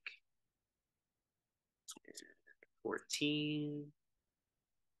looks like. 14.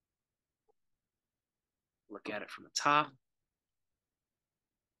 Look at it from the top.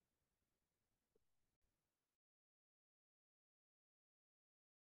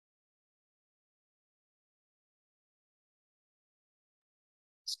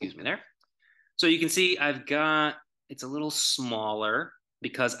 Excuse me there. So you can see I've got, it's a little smaller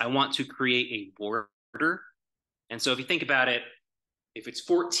because I want to create a border. And so if you think about it, if it's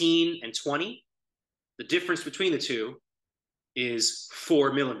 14 and 20, the difference between the two is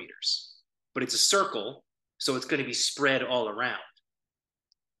 4 millimeters, but it's a circle, so it's going to be spread all around.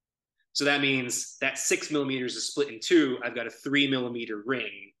 So that means that 6 millimeters is split in two. I've got a 3 millimeter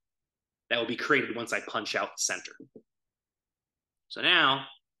ring that will be created once I punch out the center. So now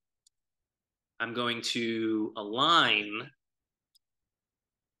I'm going to align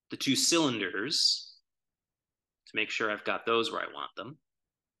the two cylinders to make sure I've got those where I want them.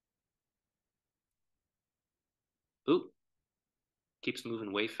 Ooh, keeps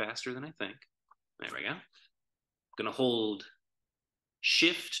moving way faster than I think. There we go. I'm gonna hold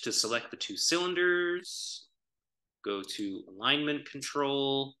Shift to select the two cylinders, go to alignment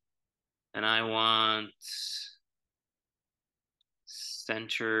control, and I want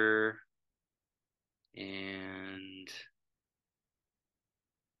center and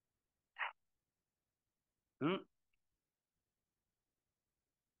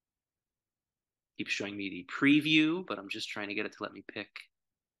keeps showing me the preview, but I'm just trying to get it to let me pick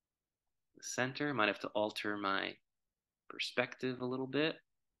the center. Might have to alter my perspective a little bit.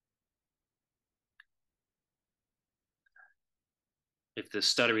 If the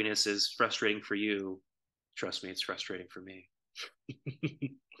stutteriness is frustrating for you, trust me, it's frustrating for me.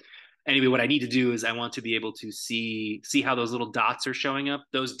 Anyway, what I need to do is I want to be able to see how those little dots are showing up.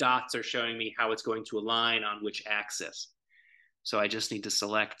 Those dots are showing me how it's going to align on which axis. So I just need to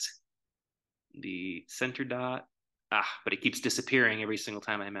select the center dot. But it keeps disappearing every single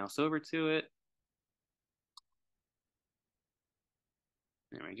time I mouse over to it.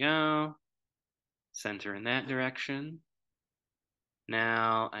 There we go. Center in that direction.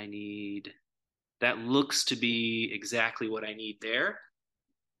 Now I need, that looks to be exactly what I need there.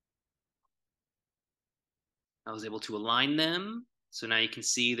 I was able to align them. So now you can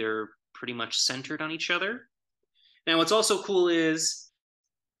see they're pretty much centered on each other. Now what's also cool is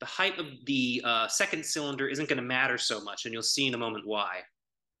the height of the second cylinder isn't going to matter so much, and you'll see in a moment why.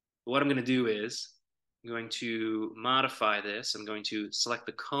 But what I'm going to do is I'm going to modify this. I'm going to select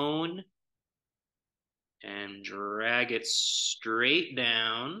the cone and drag it straight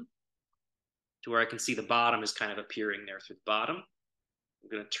down to where I can see the bottom is kind of appearing there through the bottom. I'm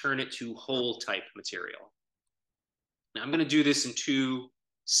going to turn it to hole type material. Now I'm going to do this in 2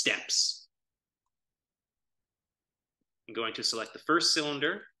 steps. I'm going to select the first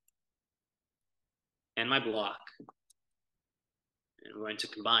cylinder and my block, and I'm going to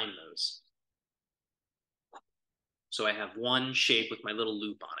combine those. So I have one shape with my little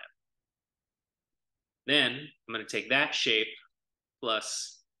loop on it. Then I'm going to take that shape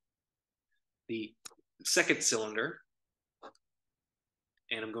plus the second cylinder,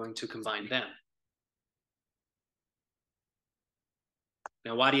 and I'm going to combine them.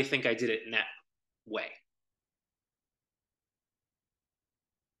 Now, why do you think I did it in that way?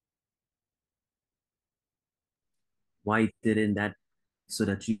 Why did in that so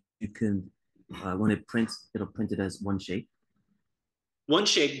that you can when it prints, it'll print it as one shape. One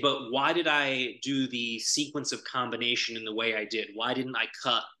shape, but why did I do the sequence of combination in the way I did? Why didn't I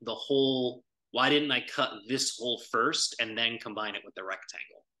cut the whole? Why didn't I cut this hole first and then combine it with the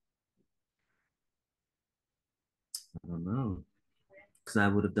rectangle? I don't know. Because I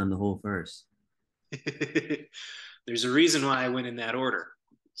would have done the whole first. There's a reason why I went in that order.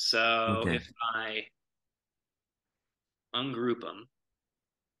 So Okay. if I ungroup them,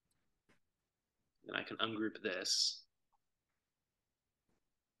 then I can ungroup this.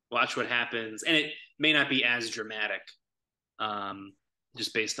 Watch what happens. And it may not be as dramatic,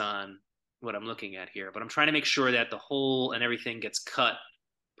 just based on what I'm looking at here, but I'm trying to make sure that the hole and everything gets cut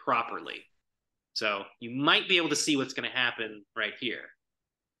properly. So you might be able to see what's going to happen right here.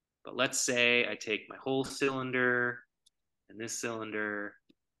 But let's say I take my whole cylinder and this cylinder,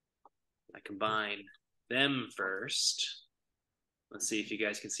 I combine them first. Let's see if you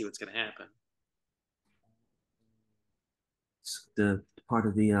guys can see what's going to happen. The part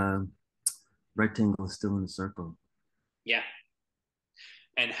of the rectangle is still in the circle. Yeah.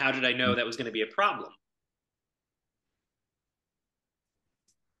 And how did I know that was going to be a problem?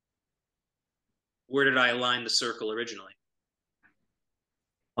 Where did I align the circle originally?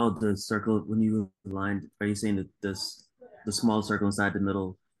 Oh, the circle when you aligned, are you saying that the small circle inside the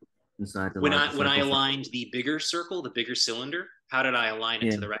middle, inside the When larger I circle? aligned the bigger circle, the bigger cylinder, how did I align it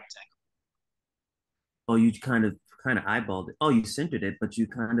Yeah. to the rectangle? Oh, you kind of eyeballed it. Oh, you centered it, but you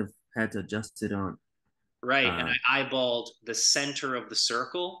kind of had to adjust it on. Right. And Uh, I eyeballed the center of the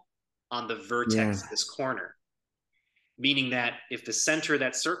circle on the yeah. vertex of this corner, meaning that if the center of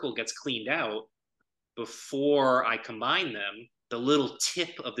that circle gets cleaned out before I combine them, the little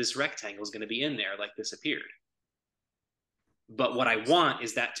tip of this rectangle is going to be in there like this appeared. But what I want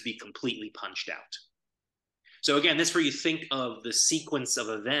is that to be completely punched out. So again, this is where you think of the sequence of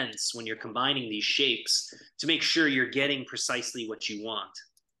events when you're combining these shapes to make sure you're getting precisely what you want.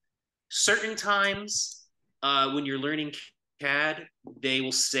 Certain times when you're learning CAD, they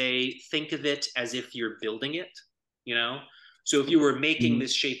will say, think of it as if you're building it, you know? So if you were making Mhm.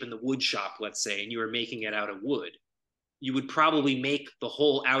 this shape in the wood shop, let's say, and you were making it out of wood, you would probably make the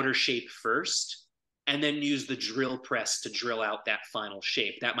whole outer shape first and then use the drill press to drill out that final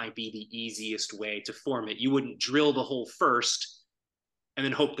shape. That might be the easiest way to form it. You wouldn't drill the hole first and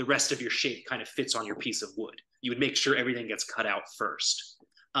then hope the rest of your shape kind of fits on your piece of wood. You would make sure everything gets cut out first.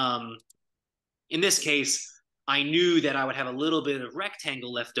 In this case, I knew that I would have a little bit of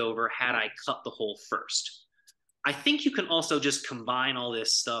rectangle left over had I cut the hole first. I think you can also just combine all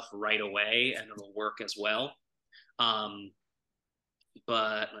this stuff right away and it'll work as well. Um,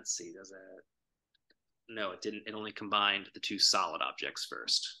 but let's see, does it? No, it didn't. It only combined the two solid objects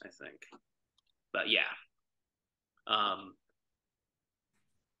first, I think. But yeah. Um,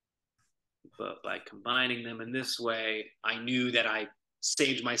 but by combining them in this way, I knew that I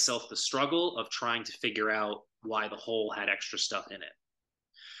saved myself the struggle of trying to figure out why the hole had extra stuff in it.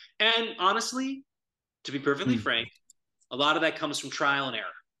 And honestly, to be perfectly Mm. frank, a lot of that comes from trial and error.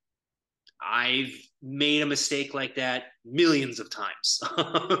 I've made a mistake like that millions of times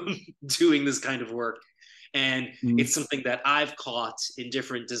doing this kind of work. And Mm. it's something that I've caught in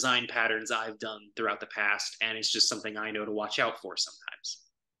different design patterns I've done throughout the past. And it's just something I know to watch out for sometimes.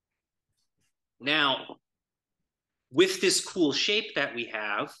 Now, with this cool shape that we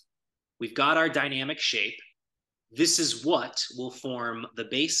have, we've got our dynamic shape. This is what will form the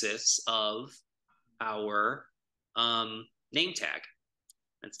basis of our name tag.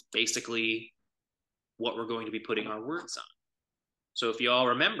 That's basically what we're going to be putting our words on. So if you all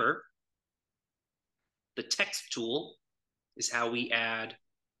remember, the text tool is how we add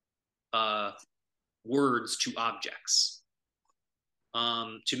words to objects.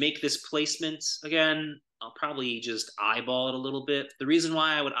 To make this placement, again, I'll probably just eyeball it a little bit. The reason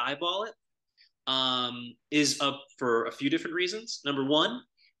why I would eyeball it is up for a few different reasons. Number one,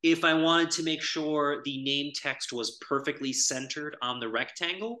 if I wanted to make sure the name text was perfectly centered on the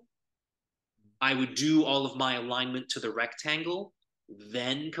rectangle, I would do all of my alignment to the rectangle,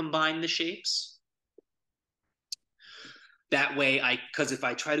 then combine the shapes. That way, because if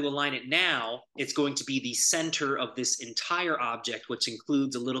I try to align it now, it's going to be the center of this entire object, which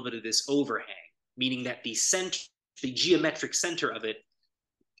includes a little bit of this overhang, meaning that the geometric center of it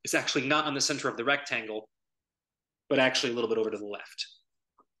It's actually not on the center of the rectangle, but actually a little bit over to the left.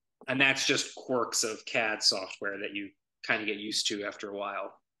 And that's just quirks of CAD software that you kind of get used to after a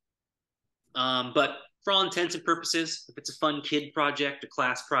while. But for all intents and purposes, if it's a fun kid project, a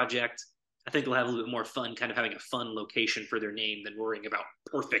class project, I think they'll have a little bit more fun kind of having a fun location for their name than worrying about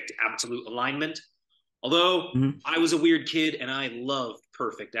perfect absolute alignment. Although I was a weird kid and I loved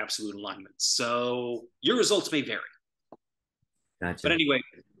perfect absolute alignment. So your results may vary. Gotcha. But anyway,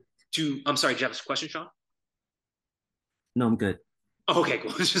 I'm sorry, did you have a question, Sean? No, I'm good. Oh, okay,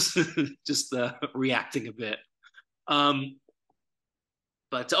 cool. just reacting a bit.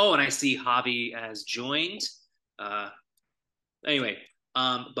 But and I see Javi has joined. Anyway,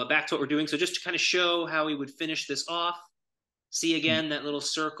 but back to what we're doing. So just to kind of show how we would finish this off. See again, that little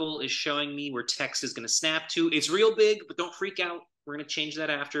circle is showing me where text is going to snap to. It's real big, but don't freak out. We're going to change that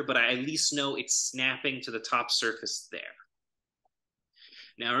after, but I at least know it's snapping to the top surface there.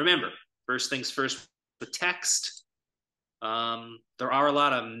 Now remember, first things first with text. There are a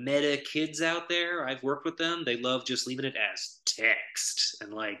lot of meta kids out there. I've worked with them. They love just leaving it as text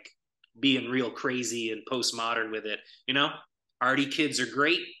and like being real crazy and postmodern with it. You know, arty kids are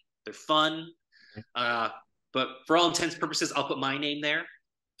great. They're fun. But for all intents and purposes, I'll put my name there.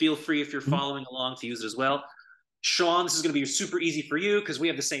 Feel free if you're following along to use it as well. Sean, this is going to be super easy for you because we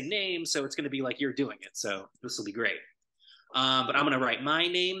have the same name, so it's going to be like you're doing it. So this will be great. But I'm going to write my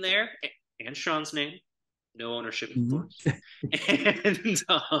name there and Sean's name. No ownership, of course. And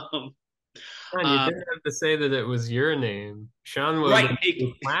Sean, you didn't have to say that it was your name. Sean was right.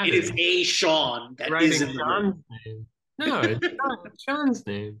 It is a Sean. That writing is in Sean's name. No, it's not Sean's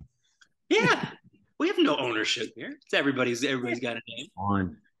name. Yeah, we have no ownership here. It's everybody's got a name.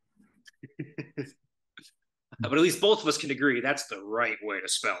 On. But at least both of us can agree that's the right way to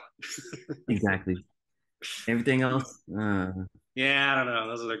spell it. Exactly. Everything else, yeah, I don't know.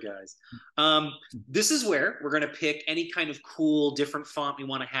 Those other guys. This is where we're going to pick any kind of cool, different font we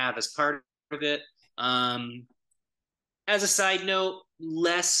want to have as part of it. As a side note,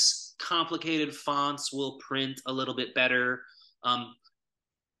 less complicated fonts will print a little bit better.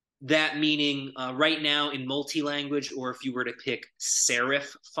 That meaning right now in multi-language, or if you were to pick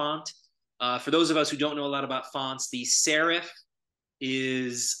serif font. For those of us who don't know a lot about fonts, the serif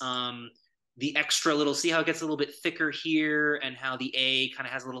is the extra little, see how it gets a little bit thicker here and how the A kind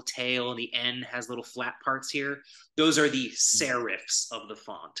of has a little tail and the N has little flat parts here. Those are the serifs of the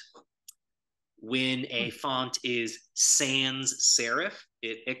font. When a font is sans serif,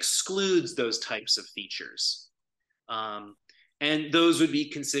 it excludes those types of features. And those would be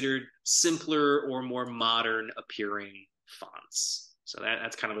considered simpler or more modern appearing fonts. So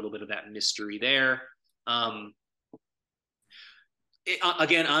that's kind of a little bit of that mystery there.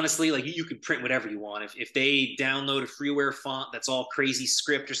 Again, honestly, like you can print whatever you want. If they download a freeware font that's all crazy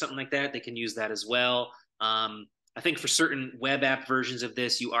script or something like that, they can use that as well. I think for certain web app versions of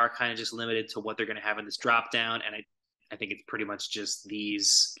this, you are kind of just limited to what they're going to have in this drop down. And I think it's pretty much just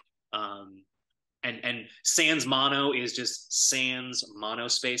these. And sans mono is just sans mono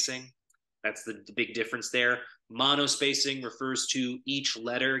spacing. That's the big difference there. Mono spacing refers to each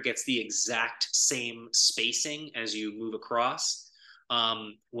letter gets the exact same spacing as you move across.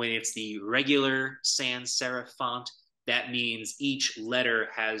 When it's the regular sans serif font, that means each letter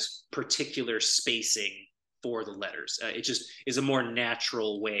has particular spacing for the letters. It just is a more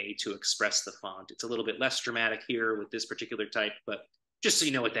natural way to express the font. It's a little bit less dramatic here with this particular type, but just so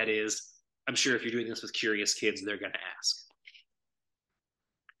you know what that is, I'm sure if you're doing this with curious kids, they're going to ask.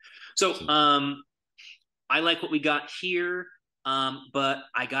 So I like what we got here, but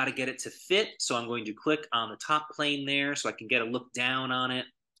I got to get it to fit. So I'm going to click on the top plane there so I can get a look down on it.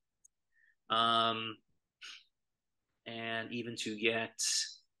 And even to get,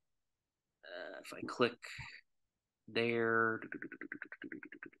 if I click there,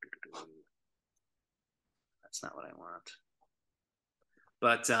 that's not what I want.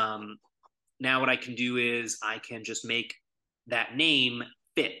 But now what I can do is I can just make that name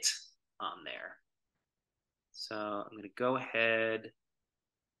fit on there. So I'm going to go ahead,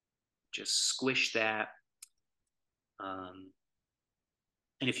 just squish that. And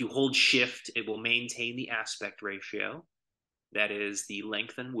if you hold shift, it will maintain the aspect ratio. That is the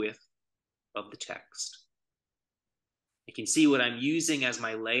length and width of the text. You can see what I'm using as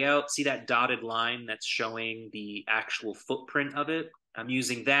my layout. See that dotted line that's showing the actual footprint of it? I'm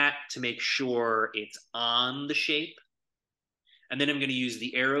using that to make sure it's on the shape. And then I'm going to use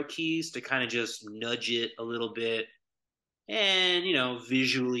the arrow keys to kind of just nudge it a little bit. And, you know,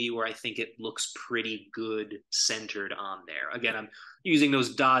 visually where I think it looks pretty good centered on there. Again, I'm using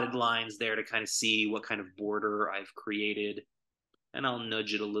those dotted lines there to kind of see what kind of border I've created. and I'll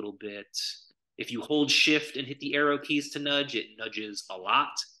nudge it a little bit. If you hold shift and hit the arrow keys to nudge, it nudges a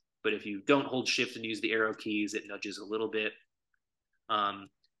lot. But if you don't hold shift and use the arrow keys, it nudges a little bit.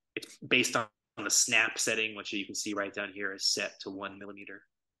 It's based on the snap setting, which you can see right down here is set to 1 millimeter.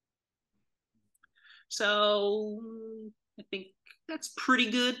 So I think that's pretty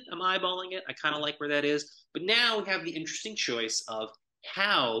good. I'm eyeballing it. I kind of like where that is. But now we have the interesting choice of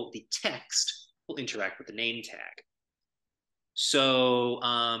how the text will interact with the name tag. So,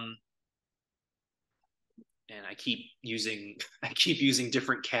 and I keep using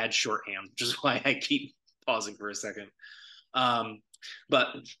different CAD shorthand, which is why I keep pausing for a second. But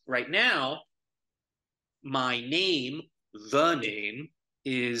right now, my name, the name,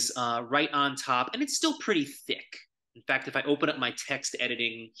 is right on top, and it's still pretty thick. In fact, if I open up my text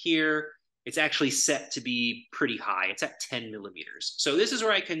editing here, it's actually set to be pretty high. It's at 10 millimeters. So this is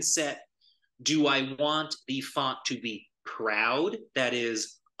where I can set, do I want the font to be proud, that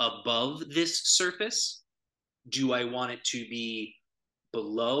is above this surface? Do I want it to be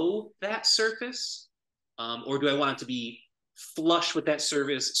below that surface? Or do I want it to be flush with that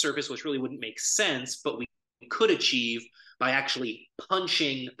surface, which really wouldn't make sense, but we could achieve by actually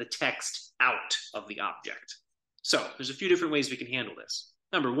punching the text out of the object? So there's a few different ways we can handle this.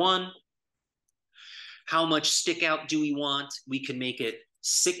 Number one, how much stick out do we want? We can make it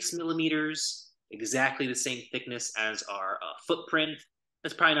 6 millimeters, exactly the same thickness as our footprint.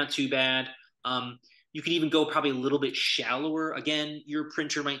 That's probably not too bad. You can even go probably a little bit shallower. Again, your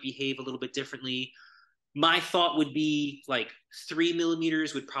printer might behave a little bit differently. My thought would be like 3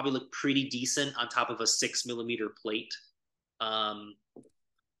 millimeters would probably look pretty decent on top of a 6 millimeter plate.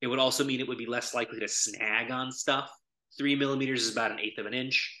 It would also mean it would be less likely to snag on stuff. 3 millimeters is about 1/8 of an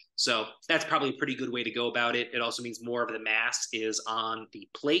inch. So that's probably a pretty good way to go about it. It also means more of the mass is on the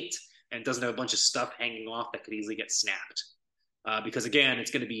plate and doesn't have a bunch of stuff hanging off that could easily get snapped. Because again,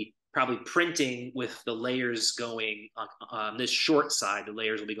 it's going to be probably printing with the layers going on this short side. The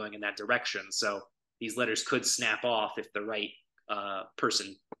layers will be going in that direction. So these letters could snap off if the right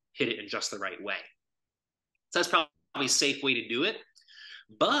person hit it in just the right way. So that's probably a safe way to do it.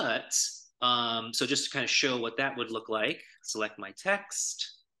 But so just to kind of show what that would look like, select my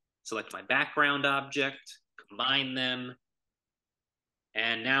text, select my background object, combine them,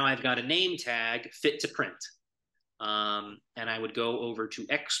 and now I've got a name tag fit to print. And I would go over to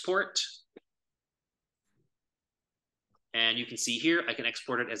export. And you can see here, I can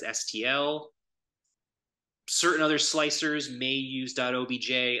export it as STL. Certain other slicers may use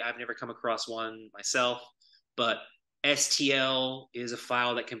 .obj. I've never come across one myself, but STL is a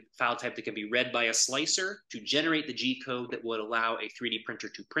file type that can be read by a slicer to generate the G code that would allow a 3D printer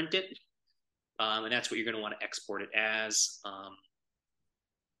to print it. And that's what you're going to want to export it as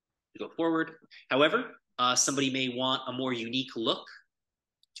to go forward. However, somebody may want a more unique look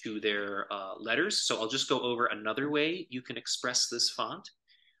to their letters. So I'll just go over another way you can express this font.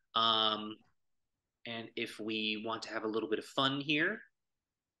 And if we want to have a little bit of fun here,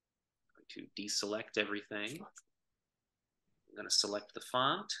 I'm going to deselect everything. I'm going to select the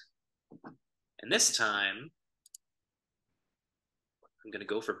font. And this time, I'm going to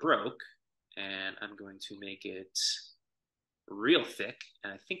go for broke, and I'm going to make it real thick.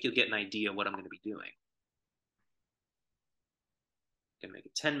 And I think you'll get an idea of what I'm going to be doing. I'm going to make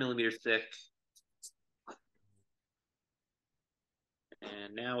it 10 millimeter thick.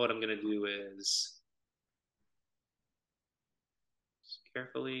 And now what I'm going to do is,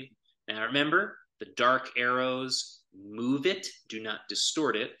 carefully. Now remember, the dark arrows move it, do not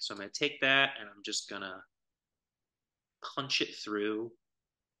distort it. So I'm going to take that and I'm just going to punch it through.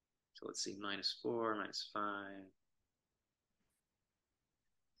 So let's see, -4, -5,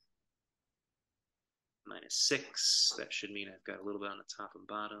 -6. That should mean I've got a little bit on the top and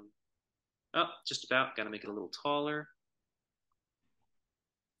bottom. Oh, just about. Got to make it a little taller.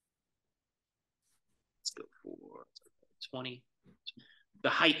 Let's go for 20. The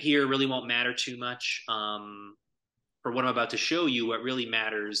height here really won't matter too much. For what I'm about to show you, what really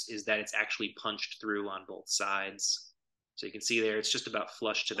matters is that it's actually punched through on both sides. So you can see there, it's just about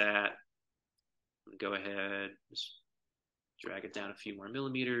flush to that. Go ahead, just drag it down a few more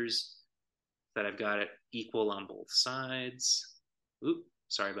millimeters so that I've got it equal on both sides. Oop,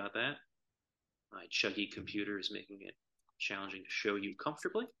 sorry about that. My chuggy computer is making it challenging to show you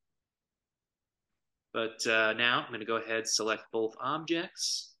comfortably. But now I'm going to go ahead, select both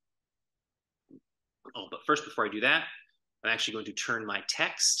objects. Oh, but first, before I do that, I'm actually going to turn my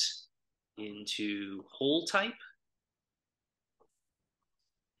text into whole type.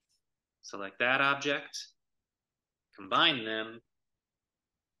 Select that object, combine them,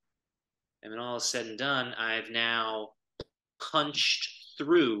 and when all is said and done, I've now punched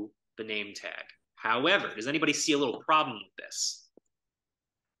through the name tag. However, does anybody see a little problem with this?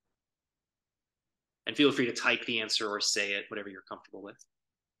 And feel free to type the answer or say it, whatever you're comfortable with.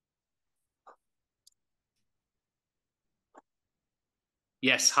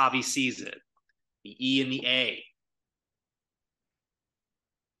 Yes, Javi sees it. The E and the A.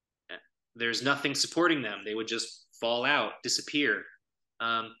 There's nothing supporting them. They would just fall out, disappear.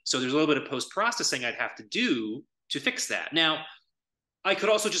 So there's a little bit of post-processing I'd have to do to fix that. Now, I could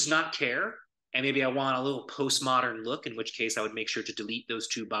also just not care, and maybe I want a little postmodern look, in which case I would make sure to delete those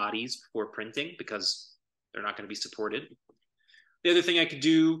two bodies before printing because they're not going to be supported. The other thing I could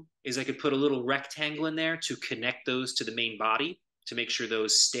do is I could put a little rectangle in there to connect those to the main body to make sure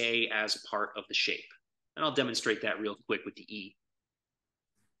those stay as a part of the shape. And I'll demonstrate that real quick with the E.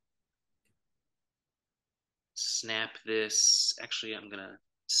 Snap this. Actually, I'm going to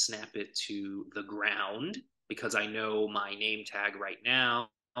snap it to the ground because I know my name tag right now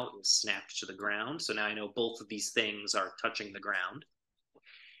is snapped to the ground. So now I know both of these things are touching the ground.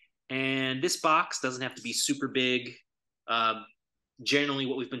 And this box doesn't have to be super big. Generally,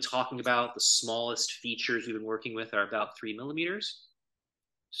 what we've been talking about, the smallest features we've been working with are about 3 millimeters.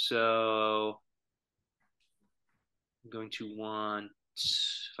 So I'm going to want,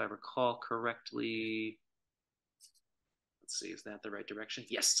 if I recall correctly, let's see, is that the right direction?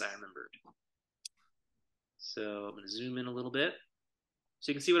 Yes, I remembered. So I'm going to zoom in a little bit.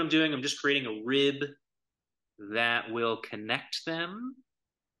 So you can see what I'm doing. I'm just creating a rib that will connect them.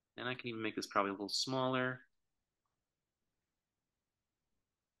 And I can even make this probably a little smaller,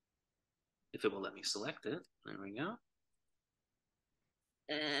 if it will let me select it. There we go.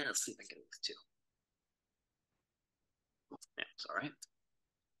 And let's see if I can get this too. Yeah, it's all right.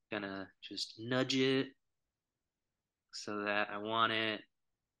 Gonna just nudge it so that I want it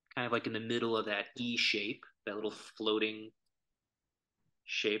kind of like in the middle of that E shape, that little floating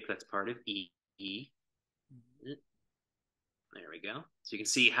shape that's part of E. There we go. So you can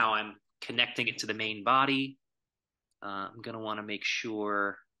see how I'm connecting it to the main body. I'm going to want to make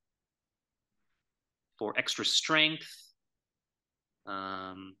sure for extra strength,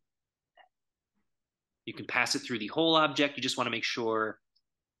 you can pass it through the whole object. You just want to make sure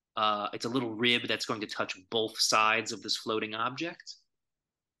it's a little rib that's going to touch both sides of this floating object.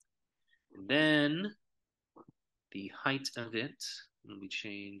 And then the height of it will be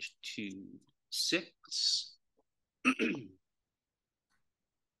changed to 6.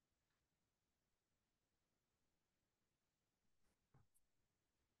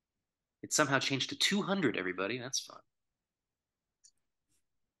 It somehow changed to 200, everybody. That's fun.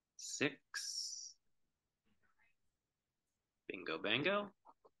 6. Bingo, bango.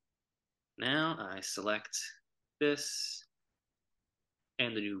 Now I select this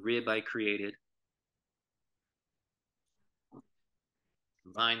and the new rib I created.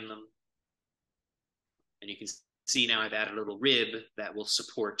 Combine them. And you can see now I've added a little rib that will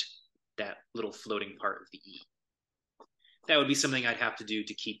support that little floating part of the E. That would be something I'd have to do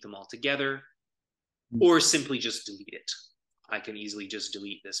to keep them all together, or simply just delete it. I can easily just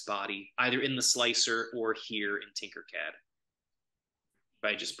delete this body, either in the slicer or here in Tinkercad,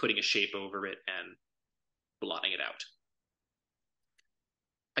 by just putting a shape over it and blotting it out.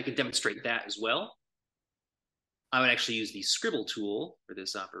 I can demonstrate that as well. I would actually use the scribble tool for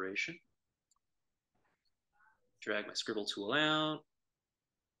this operation. Drag my scribble tool out.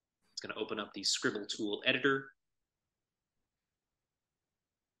 It's going to open up the scribble tool editor,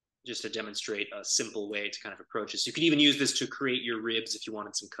 just to demonstrate a simple way to kind of approach this. You can even use this to create your ribs if you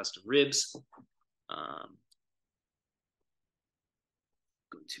wanted some custom ribs.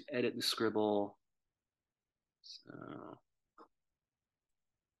 Going to edit the scribble. So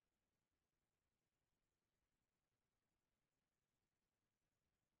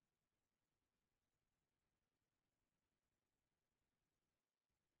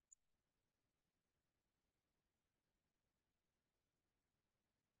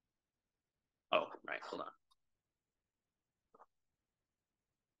oh, right, hold on.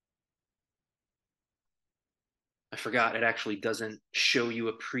 I forgot it actually doesn't show you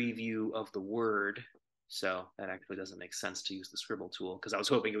a preview of the word. So that actually doesn't make sense to use the scribble tool because I was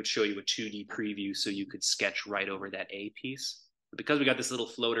hoping it would show you a 2D preview so you could sketch right over that A piece. But because we got this little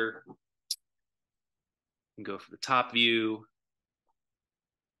floater, you can go for the top view.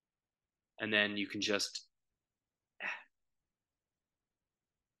 And then you can just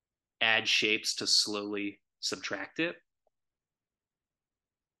add shapes to slowly subtract it.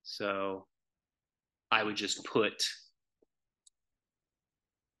 So I would just put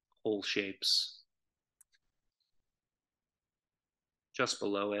whole shapes just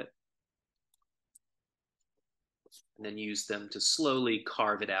below it. and then use them to slowly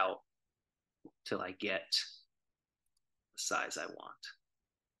carve it out till I get the size I want.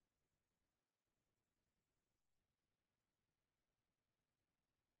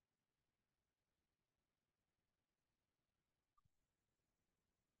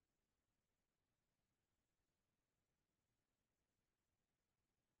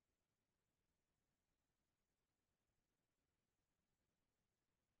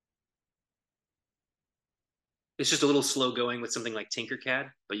 It's just a little slow going with something like Tinkercad,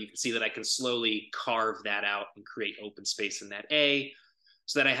 but you can see that I can slowly carve that out and create open space in that A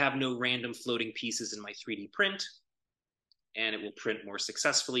so that I have no random floating pieces in my 3D print, and it will print more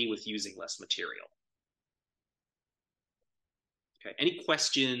successfully with using less material. Okay, any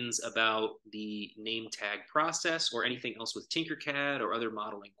questions about the name tag process or anything else with Tinkercad or other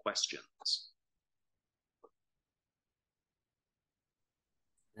modeling questions?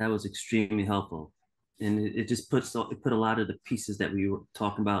 That was extremely helpful. And it just put a lot of the pieces that we were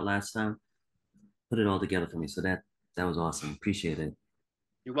talking about last time, put it all together for me. So that was awesome. Appreciate it.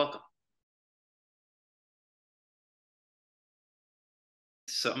 You're welcome.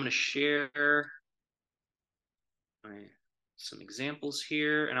 So I'm going to share some examples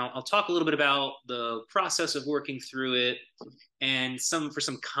here, and I'll talk a little bit about the process of working through it and some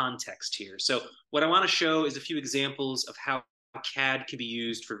context here. So what I want to show is a few examples of how CAD can be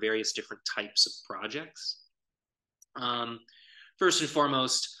used for various different types of projects. First and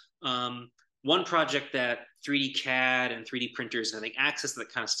foremost, one project that 3D CAD and 3D printers having access to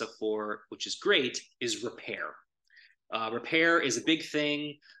that kind of stuff for, which is great, is repair. Repair is a big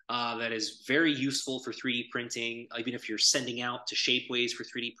thing that is very useful for 3D printing, even if you're sending out to Shapeways for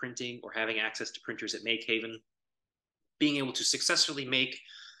 3D printing or having access to printers at MakeHaven. Being able to successfully make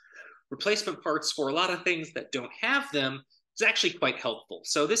replacement parts for a lot of things that don't have them is actually quite helpful.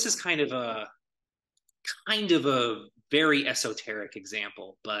 So this is kind of a very esoteric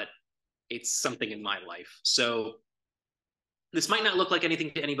example, but it's something in my life. So this might not look like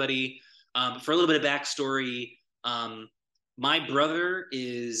anything to anybody. For a little bit of backstory, my brother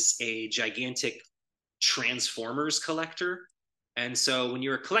is a gigantic Transformers collector. And so when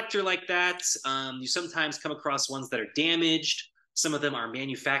you're a collector like that, you sometimes come across ones that are damaged. Some of them are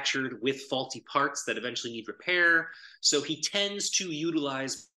manufactured with faulty parts that eventually need repair. So he tends to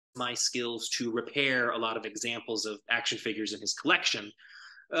utilize my skills to repair a lot of examples of action figures in his collection.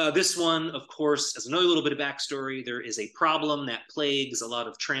 This one, of course, as another little bit of backstory, there is a problem that plagues a lot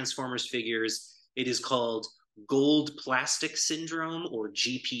of Transformers figures. It is called gold plastic syndrome, or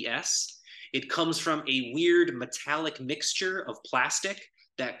GPS. It comes from a weird metallic mixture of plastic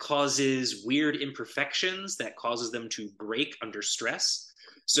that causes weird imperfections that causes them to break under stress.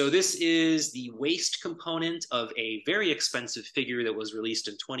 So this is the waste component of a very expensive figure that was released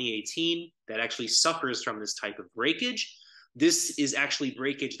in 2018 that actually suffers from this type of breakage. This is actually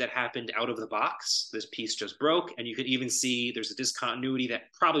breakage that happened out of the box. This piece just broke, and you could even see there's a discontinuity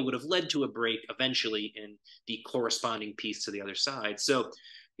that probably would have led to a break eventually in the corresponding piece to the other side. So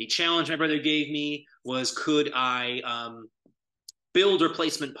the challenge my brother gave me was, could I build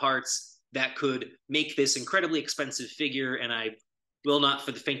replacement parts that could make this incredibly expensive figure? And I will not,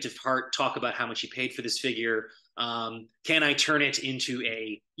 for the faint of heart, talk about how much he paid for this figure. Can I turn it into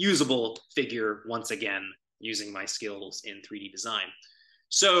a usable figure once again, using my skills in 3D design?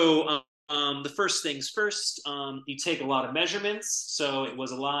 So the first things first, you take a lot of measurements. So it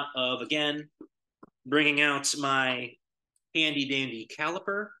was a lot of, again, bringing out my handy dandy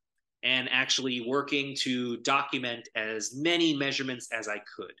caliper and actually working to document as many measurements as I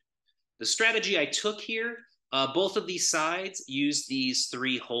could. The strategy I took here, both of these sides use these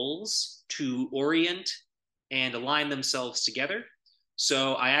 3 holes to orient and align themselves together.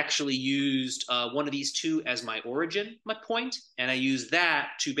 So I actually used one of these 2 as my origin, my point, and I used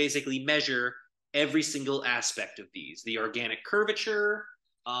that to basically measure every single aspect of these: the organic curvature,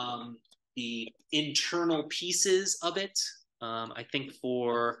 the internal pieces of it. I think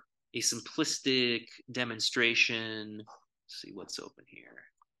for a simplistic demonstration, let's see what's open here.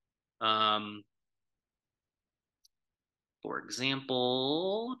 For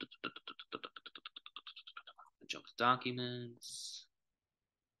example, jump to documents,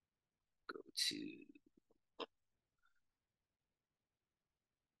 go to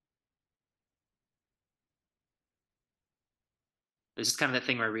this is kind of that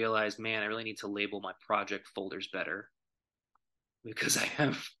thing where I realized, man, I really need to label my project folders better, because I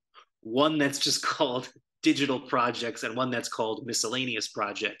have one that's just called digital projects and one that's called miscellaneous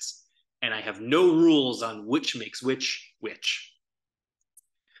projects. And I have no rules on which makes which.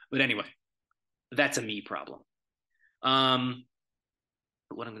 But anyway, that's a me problem. But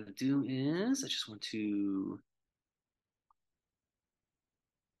what I'm going to do is I just want to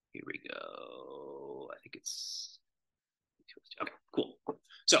Here we go. I think it's okay, cool.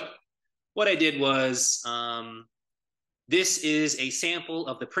 So what I did was this is a sample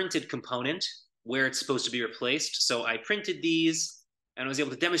of the printed component where it's supposed to be replaced. So I printed these and I was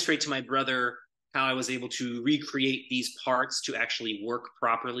able to demonstrate to my brother how I was able to recreate these parts to actually work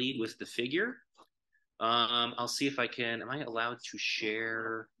properly with the figure. I'll see if I can, am I allowed to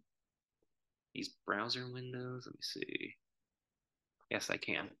share these browser windows? Let me see. Yes, I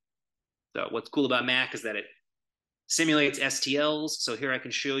can. So what's cool about Mac is that it simulates STLs. So here I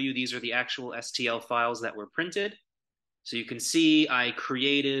can show you, these are the actual STL files that were printed. So you can see I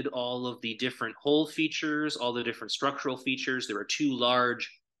created all of the different hole features, all the different structural features. There are two large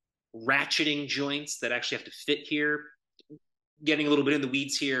ratcheting joints that actually have to fit here. Getting a little bit in the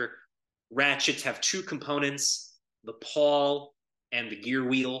weeds here, ratchets have two components, the pawl and the gear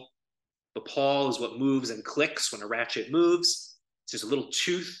wheel. The pawl is what moves and clicks when a ratchet moves. It's just a little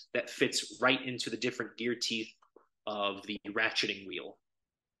tooth that fits right into the different gear teeth of the ratcheting wheel.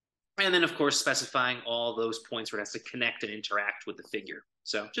 And then, of course, specifying all those points where it has to connect and interact with the figure.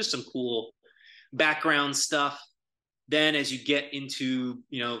 So just some cool background stuff. Then as you get into,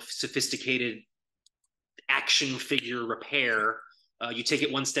 sophisticated action figure repair, you take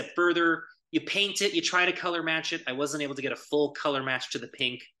it one step further. You paint it. You try to color match it. I wasn't able to get a full color match to the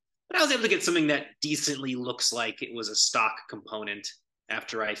pink, but I was able to get something that decently looks like it was a stock component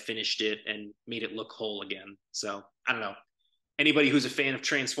after I finished it and made it look whole again. So I don't know. Anybody who's a fan of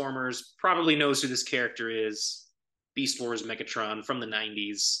Transformers probably knows who this character is. Beast Wars Megatron from the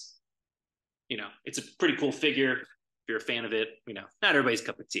 90s. It's a pretty cool figure. If you're a fan of it, not everybody's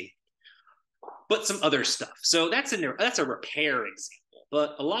cup of tea. But some other stuff. So that's a repair example.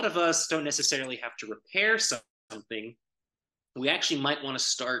 But a lot of us don't necessarily have to repair something. We actually might want to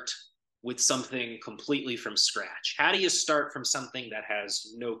start with something completely from scratch. How do you start from something that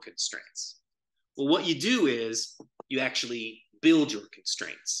has no constraints? Well, what you do is you actually build your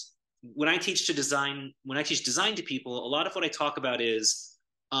constraints. When I teach design to people, a lot of what I talk about is,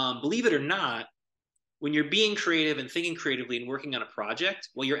 believe it or not, when you're being creative and thinking creatively and working on a project,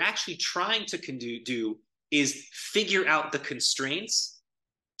 what you're actually trying to do is figure out the constraints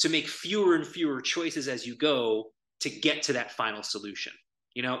to make fewer and fewer choices as you go to get to that final solution.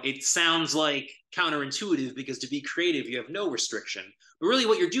 It sounds like counterintuitive because to be creative, you have no restriction. But really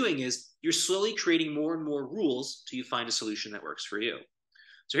what you're doing is you're slowly creating more and more rules till you find a solution that works for you.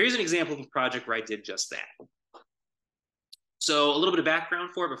 So here's an example of a project where I did just that. So a little bit of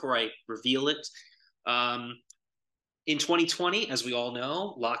background for it before I reveal it. In 2020, as we all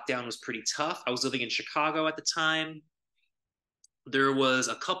know, lockdown was pretty tough. I was living in Chicago at the time. There was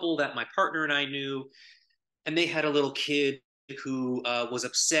a couple that my partner and I knew, and they had a little kid who was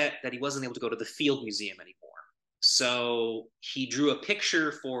upset that he wasn't able to go to the Field Museum anymore. So he drew a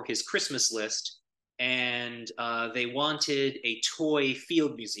picture for his Christmas list, and they wanted a toy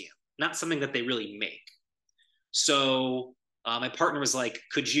Field Museum, not something that they really make. So my partner was like,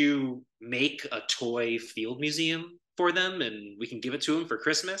 could you make a toy Field Museum for them and we can give it to them for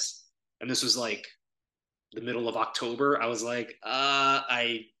Christmas? And this was like the middle of October. I was like,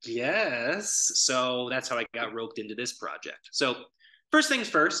 I guess. So that's how I got roped into this project. So first things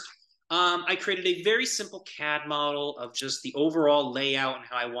first, I created a very simple CAD model of just the overall layout and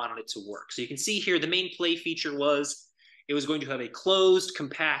how I wanted it to work. So you can see here, the main play feature was it was going to have a closed,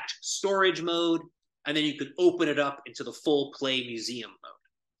 compact storage mode, and then you could open it up into the full play museum mode.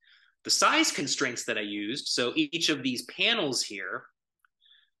 The size constraints that I used, so each of these panels here,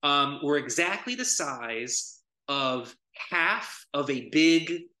 were exactly the size of half of a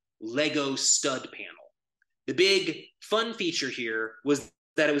big Lego stud panel. The big fun feature here was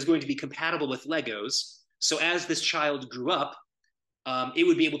that it was going to be compatible with Legos. So as this child grew up, it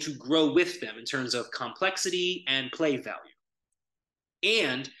would be able to grow with them in terms of complexity and play value.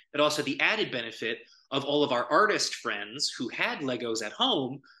 And it also had the added benefit of all of our artist friends who had Legos at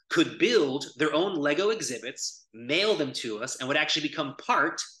home could build their own Lego exhibits, mail them to us, and would actually become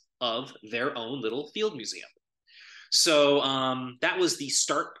part of their own little field museum. So that was the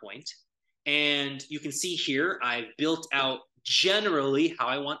start point. And you can see here, I've built out generally how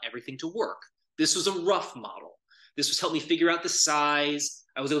I want everything to work. This was a rough model. This was helping me figure out the size.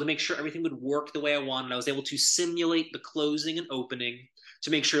 I was able to make sure everything would work the way I wanted. I was able to simulate the closing and opening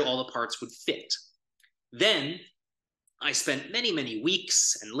to make sure all the parts would fit. Then I spent many, many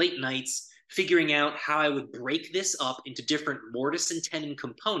weeks and late nights figuring out how I would break this up into different mortise and tenon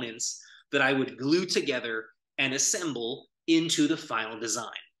components that I would glue together and assemble into the final design.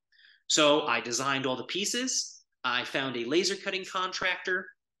 So I designed all the pieces. I found a laser cutting contractor,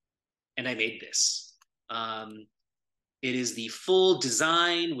 and I made this. It is the full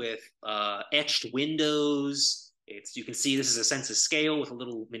design with etched windows. You can see this is a sense of scale with a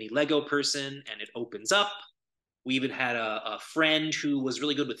little mini Lego person, and it opens up. We even had a friend who was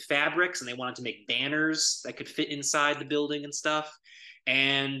really good with fabrics, and they wanted to make banners that could fit inside the building and stuff.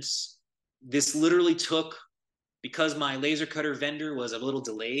 And this literally took, because my laser cutter vendor was a little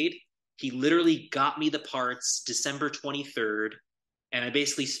delayed, he literally got me the parts December 23rd. And I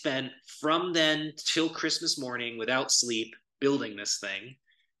basically spent from then till Christmas morning without sleep building this thing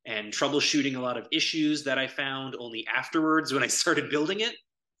and troubleshooting a lot of issues that I found only afterwards when I started building it,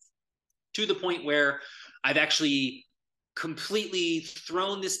 to the point where I've actually completely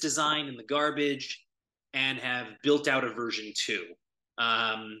thrown this design in the garbage and have built out a version 2.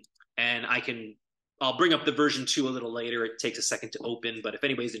 And I'll bring up the version 2 a little later. It takes a second to open, but if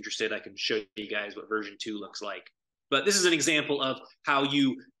anybody's interested, I can show you guys what version 2 looks like. But this is an example of how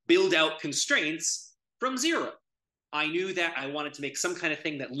you build out constraints from zero. I knew that I wanted to make some kind of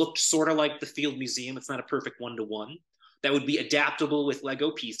thing that looked sort of like the Field Museum. It's not a perfect one-to-one. That would be adaptable with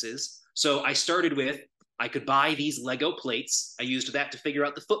Lego pieces. So I started with, I could buy these Lego plates. I used that to figure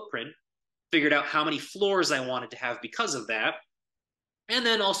out the footprint, figured out how many floors I wanted to have because of that, and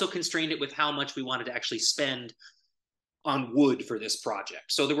then also constrained it with how much we wanted to actually spend on wood for this project.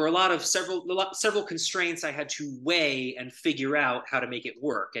 So there were several constraints I had to weigh and figure out how to make it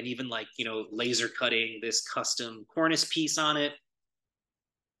work. And even like, laser cutting this custom cornice piece on it.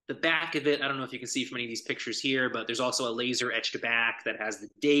 The back of it, I don't know if you can see from any of these pictures here, but there's also a laser etched back that has the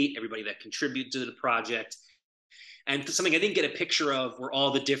date, everybody that contributed to the project. And something I didn't get a picture of were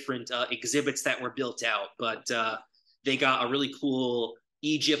all the different exhibits that were built out, but they got a really cool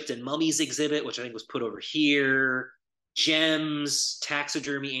Egypt and mummies exhibit, which I think was put over here, gems,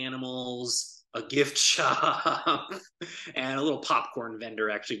 taxidermy animals, a gift shop, and a little popcorn vendor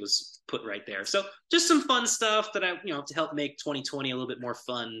actually was put right there. So just some fun stuff that to help make 2020 a little bit more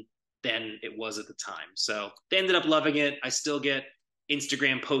fun than it was at the time. So they ended up loving it. I still get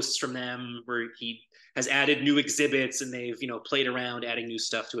Instagram posts from them where he has added new exhibits and they've, played around adding new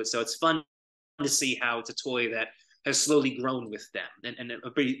stuff to it. So it's fun to see how it's a toy that has slowly grown with them and a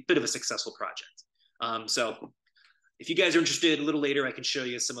bit of a successful project. So if you guys are interested, a little later, I can show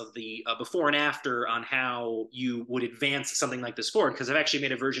you some of the before and after on how you would advance something like this forward, because I've actually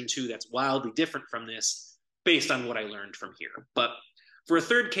made a version 2 that's wildly different from this based on what I learned from here. But for a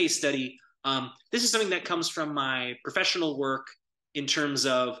third case study, this is something that comes from my professional work in terms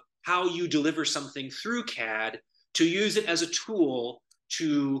of how you deliver something through CAD to use it as a tool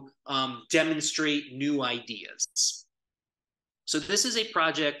to demonstrate new ideas. So this is a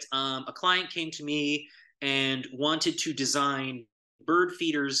project, a client came to me and wanted to design bird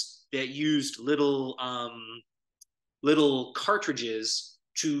feeders that used little cartridges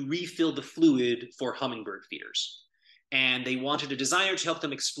to refill the fluid for hummingbird feeders. And they wanted a designer to help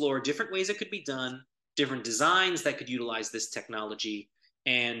them explore different ways it could be done, different designs that could utilize this technology,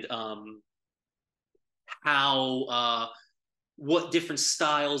 and what different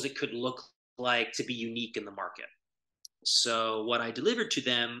styles it could look like to be unique in the market. So what I delivered to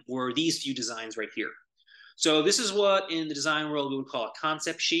them were these few designs right here. So this is what in the design world we would call a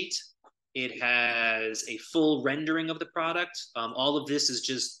concept sheet. It has a full rendering of the product. All of this is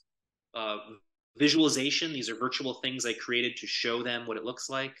just visualization. These are virtual things I created to show them what it looks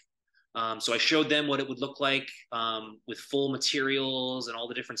like. So I showed them what it would look like with full materials and all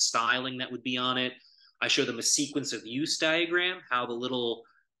the different styling that would be on it. I showed them a sequence of use diagram, how the little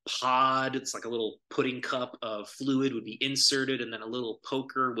pod, it's like a little pudding cup of fluid, would be inserted, and then a little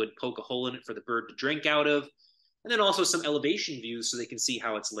poker would poke a hole in it for the bird to drink out of. And then also some elevation views so they can see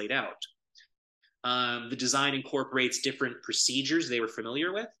how it's laid out. The design incorporates different procedures they were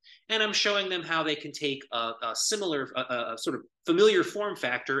familiar with, and I'm showing them how they can take a similar, sort of familiar form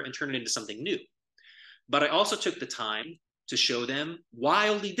factor and turn it into something new. But I also took the time to show them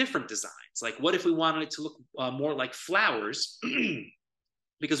wildly different designs. Like, what if we wanted it to look more like flowers?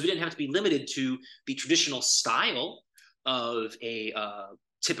 Because we didn't have to be limited to the traditional style of a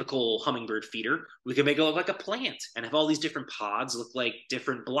typical hummingbird feeder. We could make it look like a plant and have all these different pods look like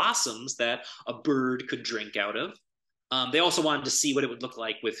different blossoms that a bird could drink out of. They also wanted to see what it would look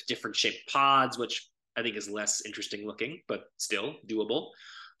like with different shaped pods, which I think is less interesting looking, but still doable.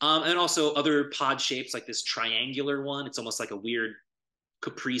 And also other pod shapes like this triangular one. It's almost like a weird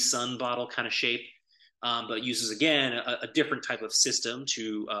Capri Sun bottle kind of shape. But uses, again, a different type of system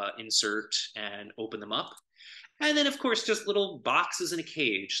to insert and open them up. And then, of course, just little boxes in a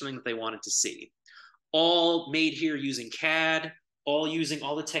cage, something that they wanted to see. All made here using CAD, all using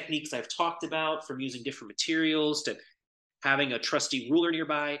all the techniques I've talked about, from using different materials to having a trusty ruler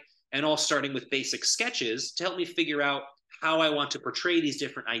nearby. and all starting with basic sketches to help me figure out how I want to portray these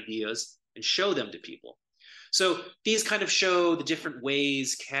different ideas and show them to people. So these kind of show the different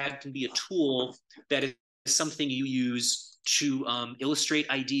ways CAD can be a tool that is something you use to illustrate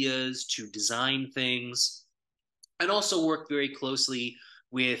ideas, to design things, and also work very closely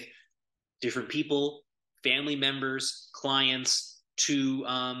with different people, family members, clients to,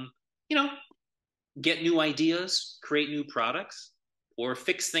 get new ideas, create new products, or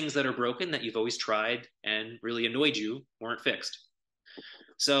fix things that are broken that you've always tried and really annoyed you weren't fixed.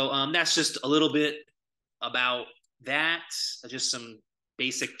 So that's just a little bit about that, just some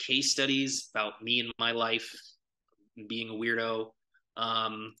basic case studies about me and my life being a weirdo.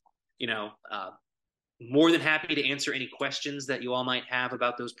 More than happy to answer any questions that you all might have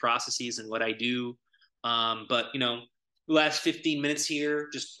about those processes and what I do. But the last 15 minutes here,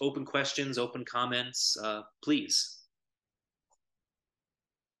 just open questions, open comments, please.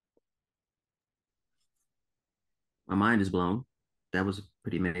 My mind is blown. That was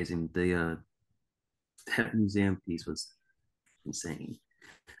pretty amazing. That museum piece was insane.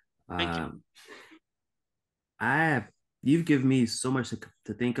 Thank you. You've given me so much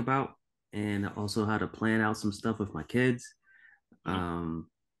to think about, and also how to plan out some stuff with my kids.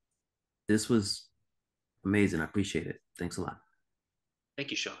 This was amazing. I appreciate it. Thanks a lot.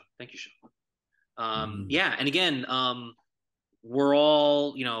 Thank you, Sean. Thank you, Sean. Yeah, and again, we're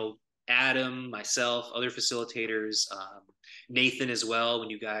all, Adam, myself, other facilitators, Nathan as well, when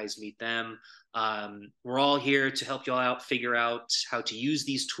you guys meet them. We're all here to help y'all out, figure out how to use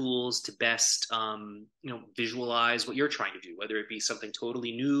these tools to best, visualize what you're trying to do, whether it be something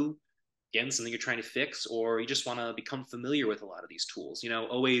totally new, again, something you're trying to fix, or you just want to become familiar with a lot of these tools.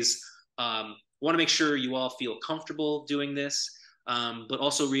 Always want to make sure you all feel comfortable doing this, but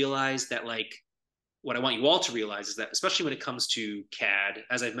also realize that, like, what I want you all to realize is that, especially when it comes to CAD,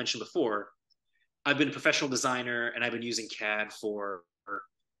 as I've mentioned before, I've been a professional designer and I've been using CAD for,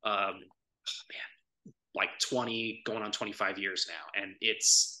 like 20, going on 25 years now. And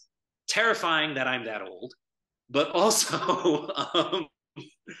it's terrifying that I'm that old, but also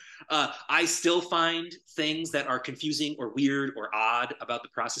I still find things that are confusing or weird or odd about the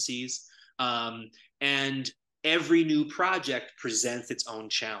processes. And every new project presents its own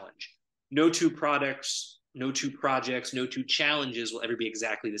challenge. No two projects, no two challenges will ever be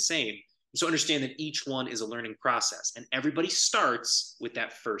exactly the same. So understand that each one is a learning process, and everybody starts with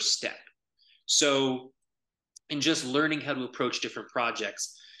that first step. So in just learning how to approach different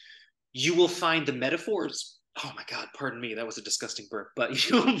projects, you will find the metaphors. Oh my God, pardon me, that was a disgusting burp. But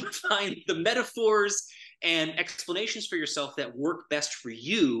you'll find the metaphors and explanations for yourself that work best for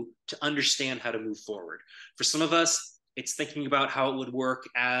you to understand how to move forward. For some of us, it's thinking about how it would work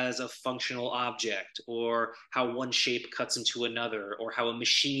as a functional object, or how one shape cuts into another, or how a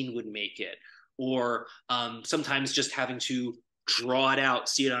machine would make it, or sometimes just having to draw it out,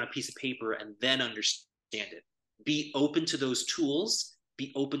 see it on a piece of paper, and then understand it. Be open to those tools,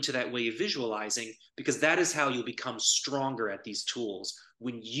 be open to that way of visualizing, because that is how you'll become stronger at these tools,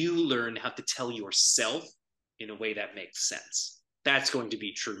 when you learn how to tell yourself in a way that makes sense. That's going to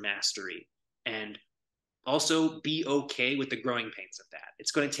be true mastery. And also be okay with the growing pains of that.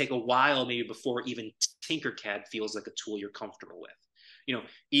 It's going to take a while, maybe, before even Tinkercad feels like a tool you're comfortable with.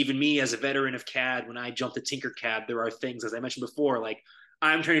 Even me as a veteran of CAD, when I jump to Tinkercad, there are things, as I mentioned before, like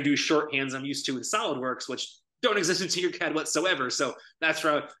I'm trying to do shorthands I'm used to in SolidWorks, which don't exist in Tinkercad whatsoever. So that's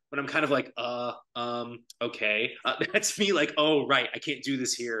when I'm kind of like, okay. That's me like, oh, right, I can't do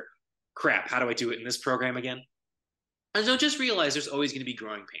this here. Crap, how do I do it in this program again? And so just realize there's always going to be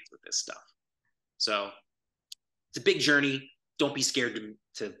growing pains with this stuff. So it's a big journey. Don't be scared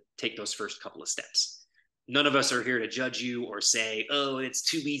to take those first couple of steps. None of us are here to judge you or say, oh, it's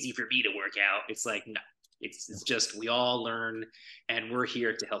too easy for me to work out. It's like, no, it's just, we all learn, and we're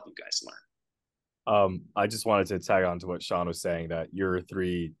here to help you guys learn. I just wanted to tag on to what Sean was saying, that your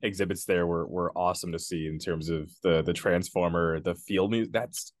 3 exhibits there were awesome to see in terms of the transformer, the field music.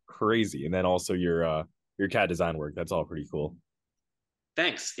 That's crazy. And then also your CAD design work. That's all pretty cool.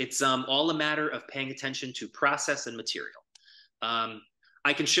 Thanks. It's all a matter of paying attention to process and material.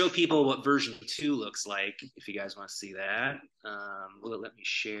 I can show people what version 2 looks like if you guys want to see that. Will it let me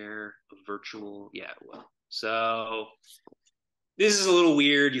share a virtual? Yeah, it will. So this is a little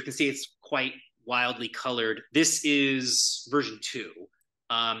weird. You can see it's quite wildly colored. This is version 2.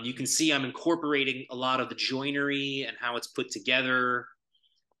 You can see I'm incorporating a lot of the joinery and how it's put together.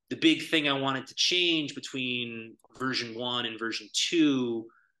 The big thing I wanted to change between version 1 and version 2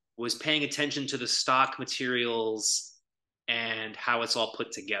 was paying attention to the stock materials and how it's all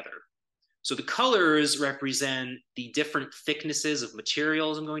put together. So the colors represent the different thicknesses of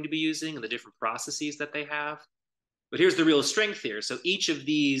materials I'm going to be using and the different processes that they have. But here's the real strength here. So each of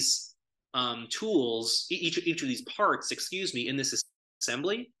these tools, each of these parts, excuse me, in this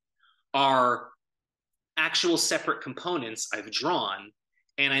assembly are actual separate components I've drawn,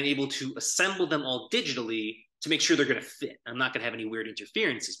 and I'm able to assemble them all digitally to make sure they're going to fit. I'm not going to have any weird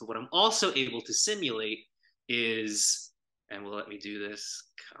interferences. But what I'm also able to simulate is, and will let me do this.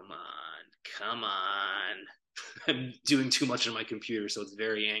 Come on. I'm doing too much on my computer, so it's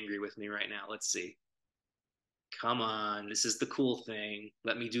very angry with me right now. Let's see. Come on. This is the cool thing.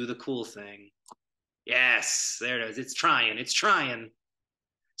 Let me do the cool thing. Yes, there it is. It's trying. It's trying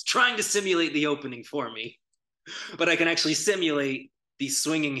to simulate the opening for me, but I can actually simulate the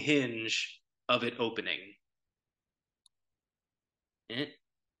swinging hinge of it opening.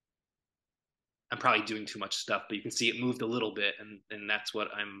 I'm probably doing too much stuff, but you can see it moved a little bit, and that's what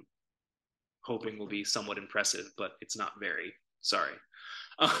I'm hoping will be somewhat impressive, but it's not very. Sorry.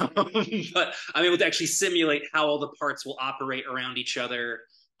 But I'm able to actually simulate how all the parts will operate around each other,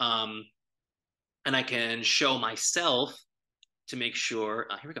 and I can show myself to make sure.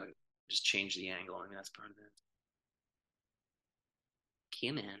 Here we go. Just change the angle. I mean, that's part of it.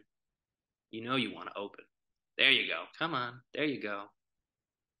 Come on. You know you want to open. There you go. Come on. There you go.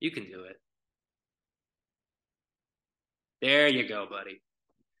 You can do it. There you go, buddy.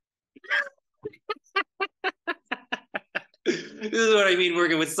 This is what I mean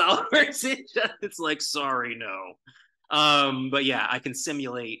working with SolidWorks. It's like, sorry, no. But yeah, I can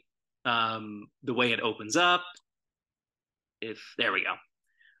simulate the way it opens up. There we go.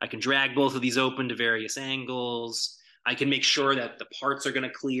 I can drag both of these open to various angles. I can make sure that the parts are going to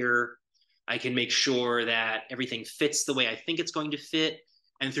clear. I can make sure that everything fits the way I think it's going to fit.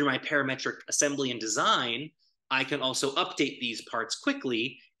 And through my parametric assembly and design, I can also update these parts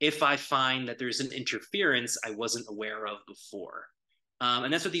quickly if I find that there's an interference I wasn't aware of before.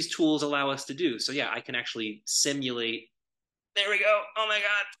 And that's what these tools allow us to do. So yeah, I can actually simulate. There we go. Oh my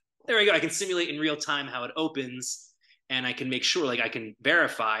God. There we go. I can simulate in real time how it opens. And I can make sure, like I can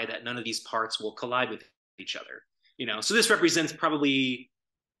verify that none of these parts will collide with each other. So this represents probably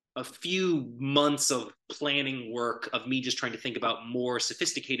a few months of planning work of me just trying to think about more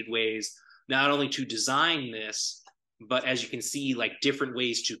sophisticated ways, not only to design this, but as you can see, like different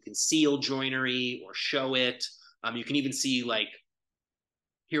ways to conceal joinery or show it. You can even see like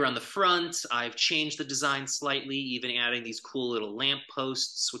here on the front, I've changed the design slightly, even adding these cool little lamp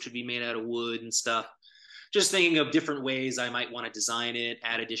posts, which would be made out of wood and stuff. Just thinking of different ways I might want to design it,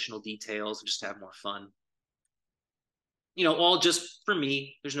 add additional details, and just have more fun. All just for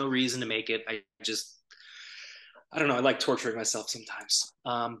me. There's no reason to make it. I don't know. I like torturing myself sometimes.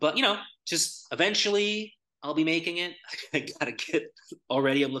 But just eventually I'll be making it. I gotta get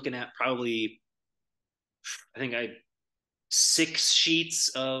already. I'm looking at probably, I think 6 sheets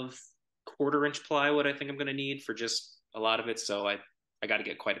of 1/4-inch plywood. I think I'm gonna need for just a lot of it. So I got to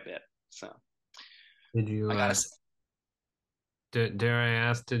get quite a bit. So did you? I gotta. Dare I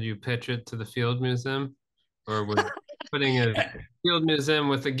ask? Did you pitch it to the Field Museum, or was putting a Field Museum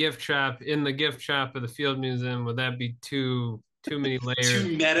with a gift shop in the gift shop of the Field Museum? Would that be too many layers? Too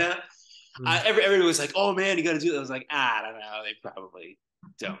meta. Everyone was like, "Oh man, you got to do that." I was like, I don't know. They probably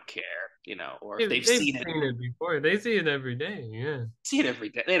don't care, or if they've seen it before. They see it every day. Yeah, see it every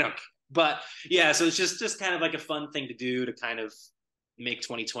day. They don't care. But yeah, so it's just kind of like a fun thing to do to kind of make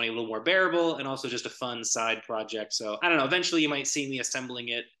 2020 a little more bearable, and also just a fun side project. So I don't know. Eventually, you might see me assembling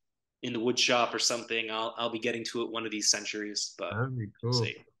it in the wood shop or something. I'll be getting to it one of these centuries. But that'd be cool. We'll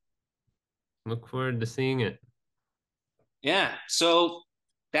see. Look forward to seeing it. Yeah. So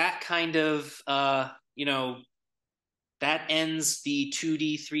that kind of that ends the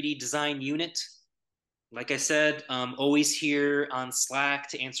 2D 3D design unit. Like I said, always here on Slack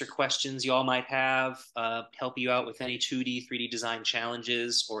to answer questions you all might have, help you out with any 2D 3D design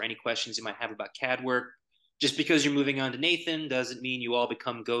challenges or any questions you might have about CAD work. Just because you're moving on to Nathan doesn't mean you all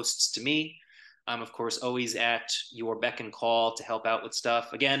become ghosts to me. I'm, of course, always at your beck and call to help out with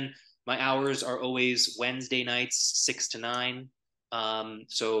stuff. Again, my hours are always Wednesday nights, 6 to 9.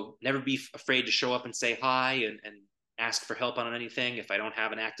 So never be afraid to show up and say hi and ask for help on anything. If I don't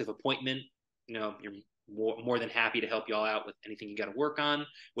have an active appointment, you're more than happy to help y'all out with anything you got to work on,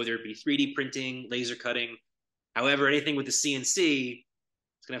 whether it be 3D printing, laser cutting. However, anything with the CNC,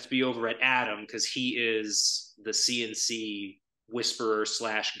 it's going to have to be over at Adam because he is the CNC whisperer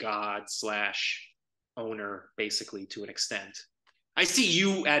 / god / owner, basically, to an extent. I see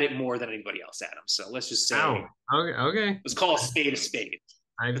you at it more than anybody else, Adam. So let's just say, okay. Let's call a spade a spade.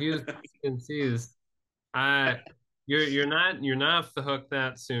 I've used CNCs. you're not off the hook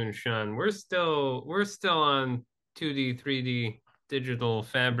that soon, Sean. We're still on 2D, 3D digital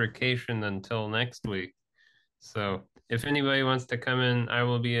fabrication until next week. So if anybody wants to come in, I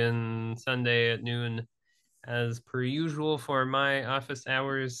will be in Sunday at noon as per usual for my office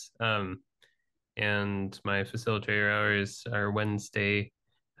hours. And my facilitator hours are Wednesday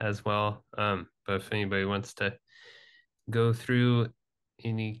as well. But if anybody wants to go through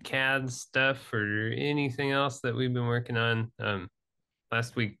any CAD stuff or anything else that we've been working on,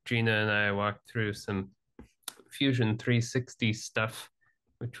 last week Gina and I walked through some Fusion 360 stuff,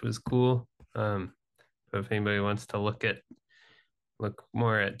 which was cool. So if anybody wants to look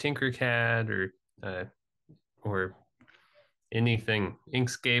more at Tinkercad or anything,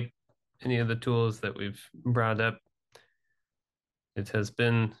 Inkscape, any of the tools that we've brought up, it has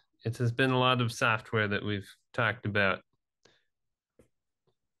been a lot of software that we've talked about,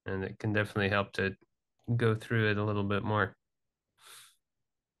 and it can definitely help to go through it a little bit more.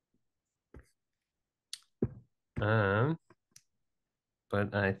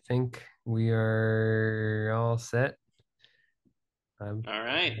 But I think we are all set. All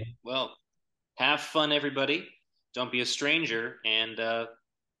right. Well, have fun, everybody. Don't be a stranger, and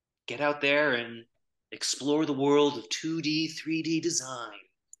get out there and explore the world of 2D, 3D design.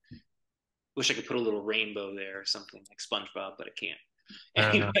 Wish I could put a little rainbow there or something like SpongeBob, but I can't.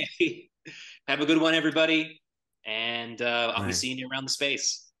 Anyway, have a good one, everybody, and I'll be seeing you around the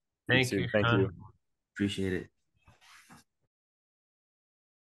space. Thank you. Thank you. Appreciate it.